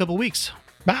see you in a couple weeks.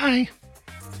 Bye.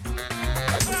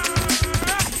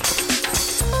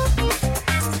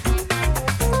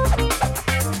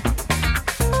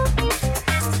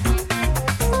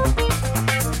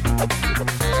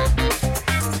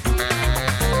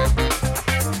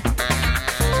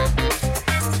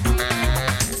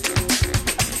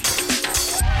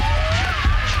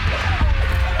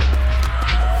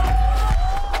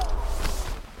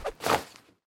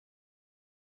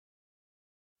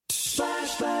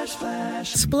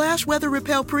 Splash Weather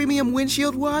Repel Premium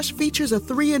Windshield Wash features a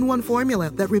 3-in-1 formula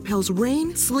that repels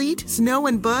rain, sleet, snow,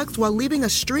 and bugs while leaving a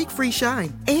streak-free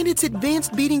shine. And its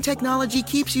advanced beading technology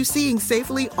keeps you seeing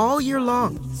safely all year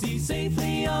long. See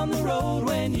safely on the road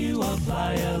when you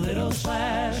apply a little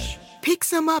Splash. Pick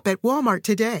some up at Walmart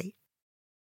today.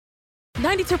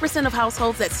 92% of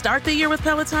households that start the year with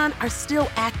Peloton are still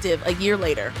active a year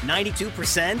later.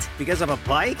 92% because of a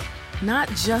bike? Not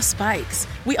just bikes.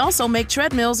 We also make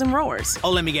treadmills and rowers. Oh,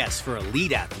 let me guess, for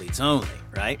elite athletes only,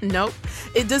 right? Nope.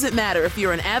 It doesn't matter if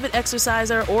you're an avid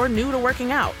exerciser or new to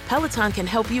working out. Peloton can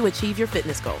help you achieve your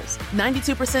fitness goals.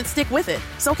 92% stick with it.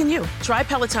 So can you. Try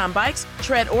Peloton bikes,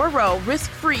 tread, or row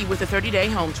risk-free with a 30-day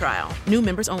home trial. New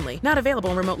members only. Not available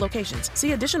in remote locations.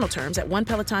 See additional terms at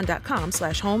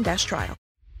onepeloton.com/home-trial.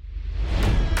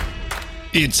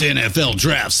 It's NFL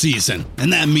draft season,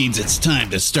 and that means it's time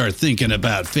to start thinking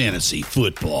about fantasy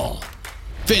football.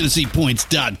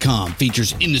 FantasyPoints.com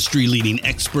features industry-leading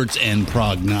experts and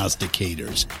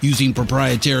prognosticators using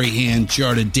proprietary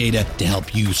hand-charted data to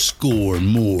help you score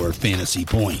more fantasy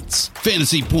points.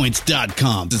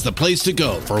 FantasyPoints.com is the place to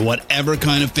go for whatever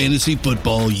kind of fantasy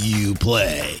football you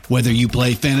play. Whether you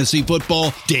play fantasy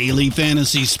football, daily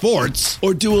fantasy sports,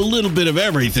 or do a little bit of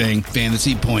everything,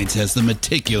 Fantasy Points has the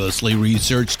meticulously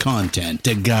researched content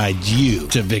to guide you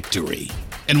to victory.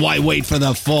 And why wait for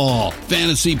the fall?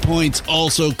 Fantasy Points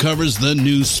also covers the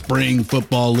new spring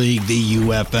football league, the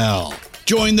UFL.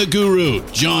 Join the guru,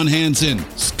 John Hansen,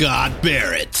 Scott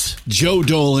Barrett, Joe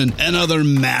Dolan, and other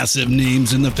massive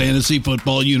names in the fantasy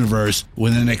football universe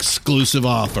with an exclusive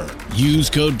offer. Use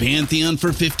code Pantheon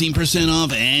for 15%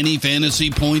 off any Fantasy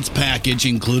Points package,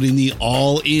 including the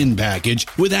all-in package,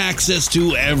 with access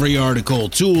to every article,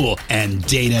 tool, and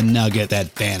data nugget that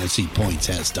Fantasy Points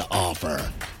has to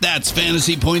offer. That's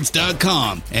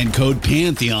FantasyPoints.com and code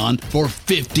Pantheon for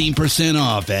 15%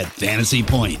 off at Fantasy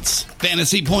Points.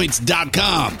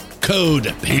 FantasyPoints.com,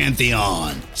 code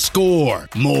Pantheon. Score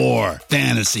more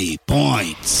fantasy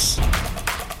points.